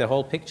 He had the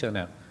whole picture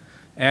now.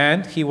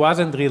 And he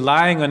wasn't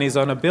relying on his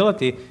own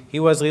ability. He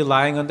was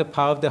relying on the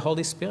power of the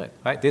Holy Spirit,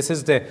 right? This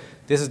is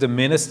the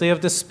ministry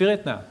of the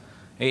Spirit now.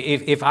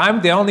 If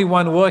I'm the only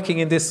one working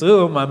in this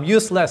room, I'm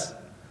useless.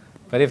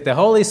 But if the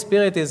Holy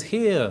Spirit is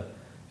here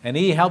and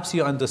he helps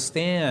you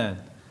understand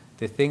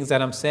the things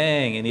that I'm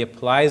saying and he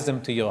applies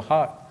them to your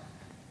heart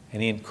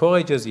and he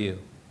encourages you,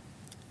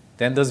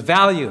 then there's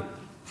value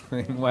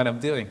in what I'm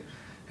doing.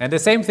 And the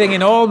same thing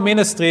in all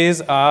ministries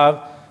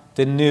of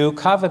the new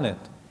covenant.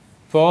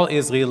 Paul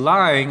is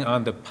relying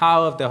on the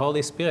power of the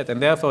Holy Spirit,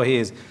 and therefore he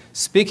is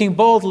speaking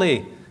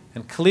boldly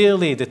and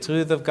clearly the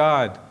truth of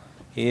God.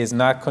 He is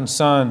not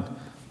concerned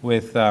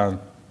with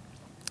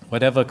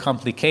whatever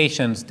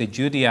complications the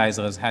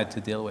Judaizers had to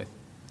deal with.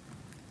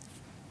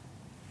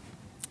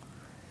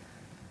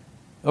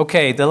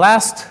 Okay,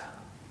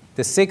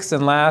 the sixth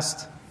and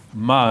last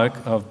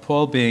mark of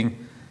Paul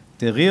being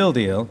the real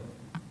deal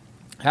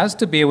has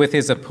to be with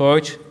his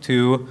approach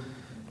to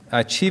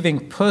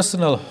achieving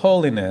personal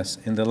holiness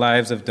in the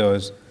lives of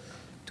those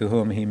to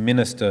whom he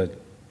ministered.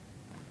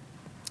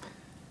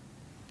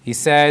 He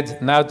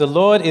said, now the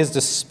Lord is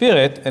the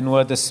Spirit, and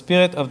where the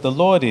Spirit of the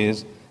Lord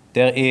is,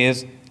 there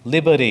is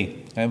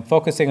liberty. I'm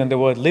focusing on the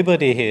word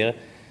liberty here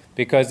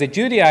because the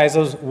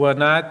Judaizers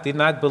did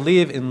not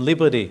believe in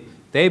liberty.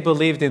 They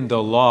believed in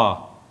the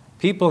law.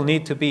 People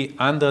need to be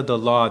under the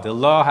law. The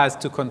law has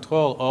to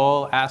control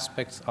all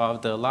aspects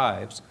of their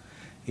lives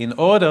in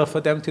order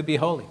for them to be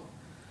holy.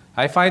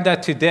 I find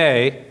that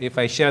today, if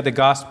I share the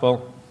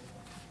gospel,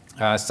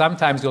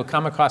 sometimes you'll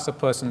come across a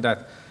person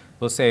that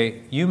will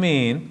say, you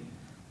mean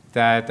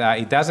that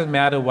it doesn't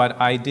matter what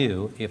I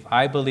do, if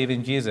I believe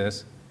in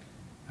Jesus,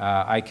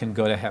 I can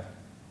go to heaven.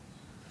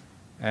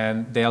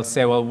 And they'll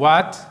say, well,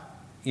 what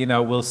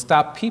will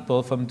stop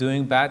people from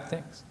doing bad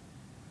things?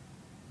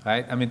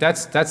 Right? I mean,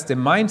 that's the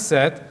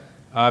mindset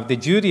of the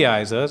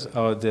Judaizers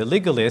or the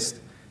legalists,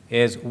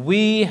 is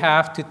we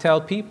have to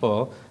tell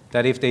people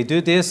that if they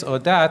do this or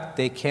that,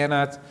 they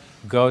cannot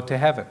go to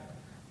heaven.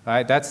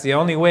 Right? That's the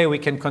only way we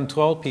can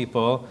control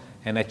people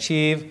and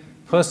achieve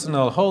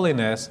personal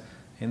holiness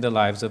in the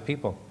lives of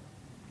people.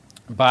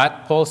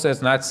 But Paul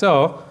says, not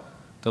so.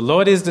 The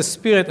Lord is the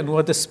Spirit, and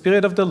where the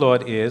Spirit of the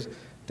Lord is,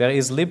 there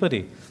is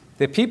liberty.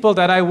 The people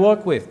that I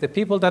work with, the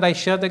people that I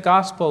share the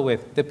gospel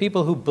with, the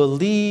people who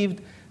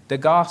believed the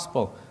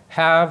gospel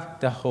have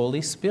the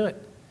Holy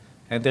Spirit.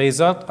 And the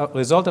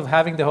result of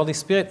having the Holy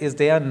Spirit is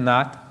they are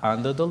not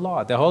under the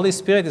law. The Holy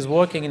Spirit is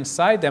working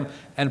inside them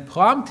and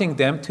prompting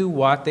them to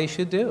what they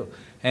should do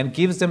and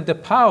gives them the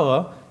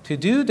power to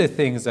do the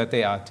things that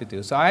they ought to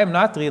do. So I am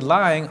not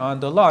relying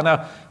on the law.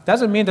 Now, it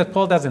doesn't mean that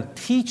Paul doesn't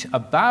teach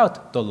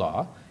about the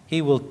law.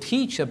 He will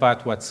teach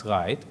about what's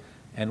right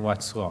and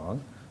what's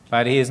wrong,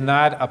 but he is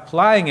not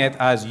applying it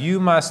as you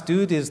must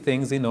do these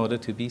things in order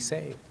to be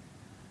saved,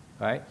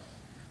 right?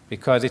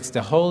 Because it's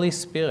the Holy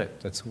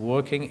Spirit that's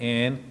working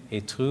in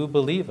a true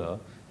believer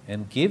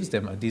and gives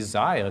them a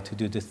desire to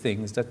do the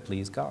things that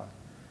please God.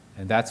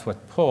 And that's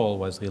what Paul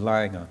was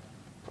relying on.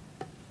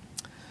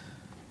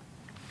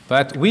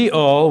 But we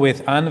all,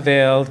 with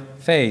unveiled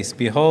face,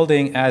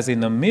 beholding as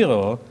in a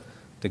mirror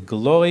the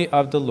glory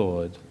of the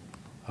Lord,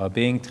 are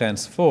being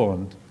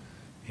transformed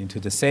into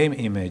the same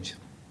image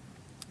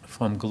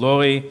from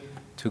glory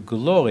to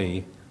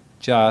glory,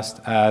 just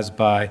as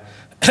by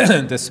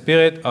the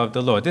Spirit of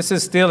the Lord. This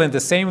is still in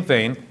the same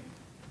vein.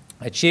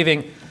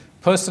 Achieving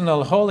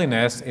personal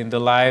holiness in the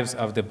lives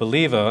of the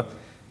believer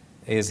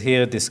is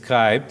here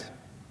described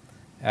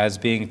as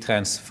being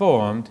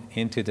transformed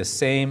into the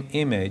same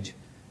image,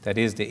 that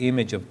is the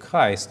image of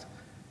Christ,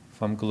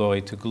 from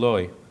glory to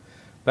glory.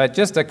 But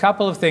just a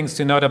couple of things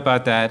to note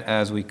about that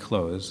as we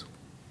close.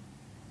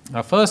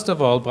 Now, first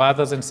of all,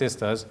 brothers and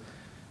sisters,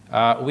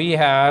 we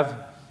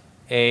have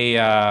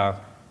a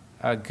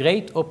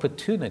great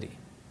opportunity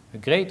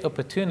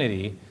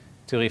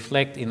to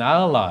reflect in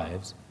our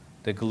lives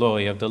the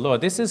glory of the Lord.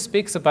 This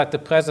speaks about the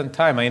present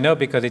time. I know,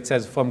 because it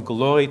says from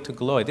glory to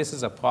glory. This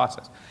is a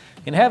process.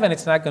 In heaven,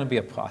 it's not going to be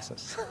a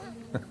process.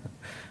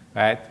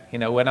 Right?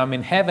 When I'm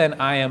in heaven,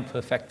 I am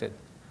perfected.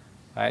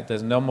 Right?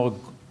 There's no more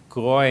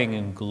growing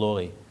in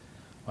glory.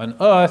 On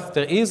earth,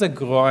 there is a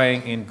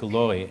growing in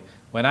glory.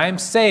 When I'm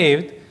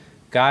saved,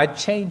 God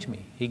changed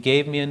me. He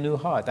gave me a new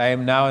heart. I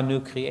am now a new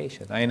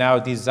creation. I now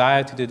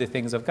desire to do the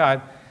things of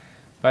God.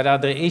 But are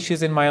there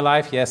issues in my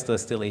life? Yes, there are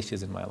still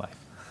issues in my life.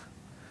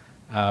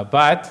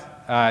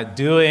 But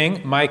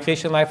during my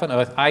Christian life on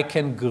earth, I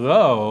can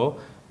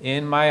grow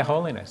in my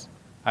holiness.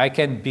 I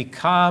can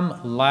become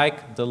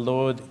like the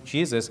Lord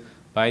Jesus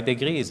by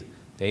degrees,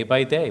 day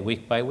by day,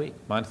 week by week,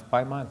 month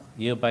by month,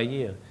 year by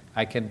year.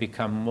 I can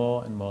become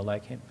more and more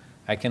like Him.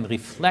 I can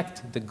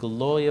reflect the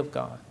glory of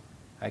God.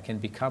 I can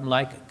become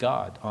like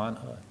God on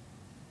earth.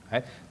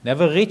 Right?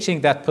 Never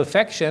reaching that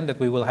perfection that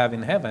we will have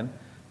in heaven,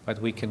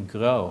 but we can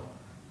grow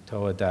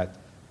toward that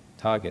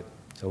target.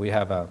 So we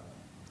have an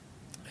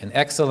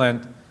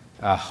excellent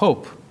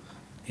hope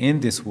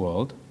in this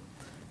world.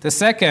 The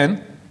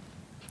second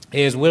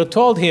is we're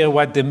told here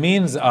what the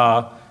means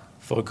are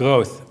for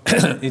growth.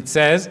 It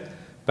says,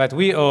 but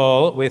we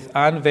all, with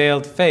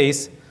unveiled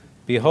face,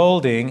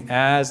 beholding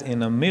as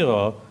in a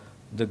mirror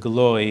the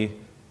glory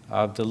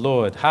of the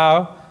Lord.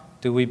 How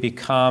do we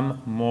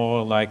become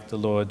more like the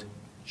Lord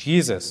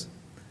Jesus?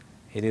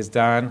 It is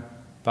done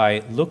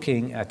by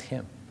looking at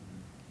Him.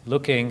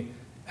 Looking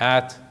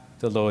at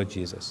the Lord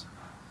Jesus.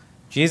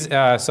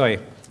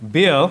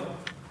 Bill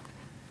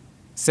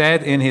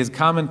said in his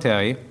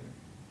commentary,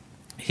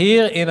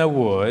 here in a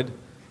word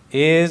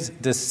is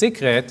the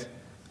secret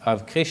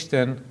of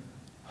Christian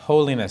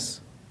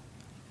holiness,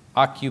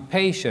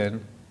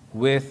 occupation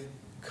with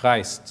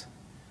Christ.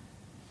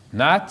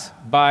 Not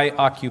by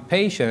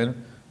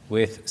occupation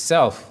with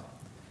self.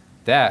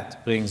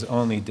 That brings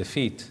only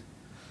defeat.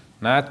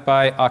 Not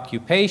by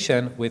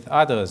occupation with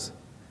others.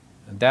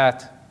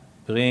 That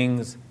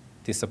brings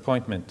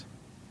disappointment.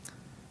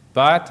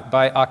 But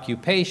by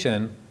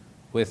occupation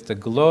with the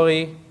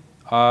glory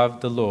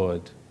of the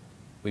Lord,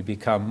 we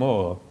become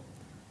more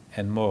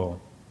and more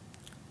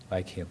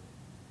like Him.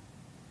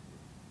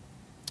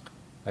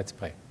 Let's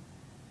pray.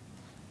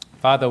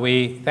 Father,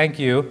 we thank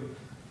You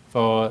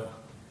for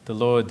the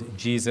Lord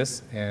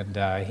Jesus and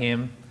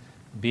Him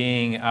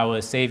being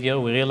our Savior.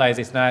 We realize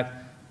it's not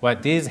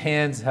what these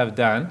hands have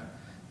done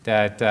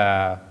that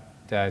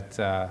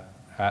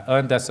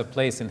earned us a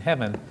place in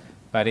heaven,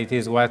 but it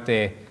is what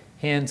the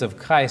hands of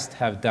Christ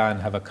have done,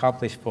 have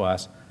accomplished for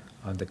us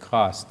on the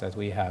cross, that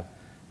we have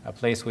a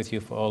place with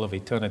You for all of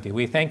eternity.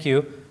 We thank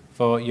You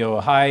for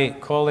Your high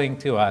calling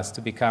to us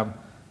to become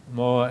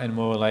more and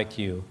more like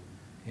You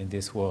in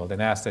this world,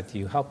 and ask that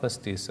You help us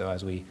do so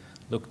as we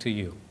look to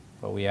You.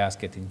 For we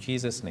ask it in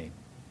Jesus' name.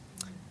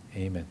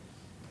 Amen.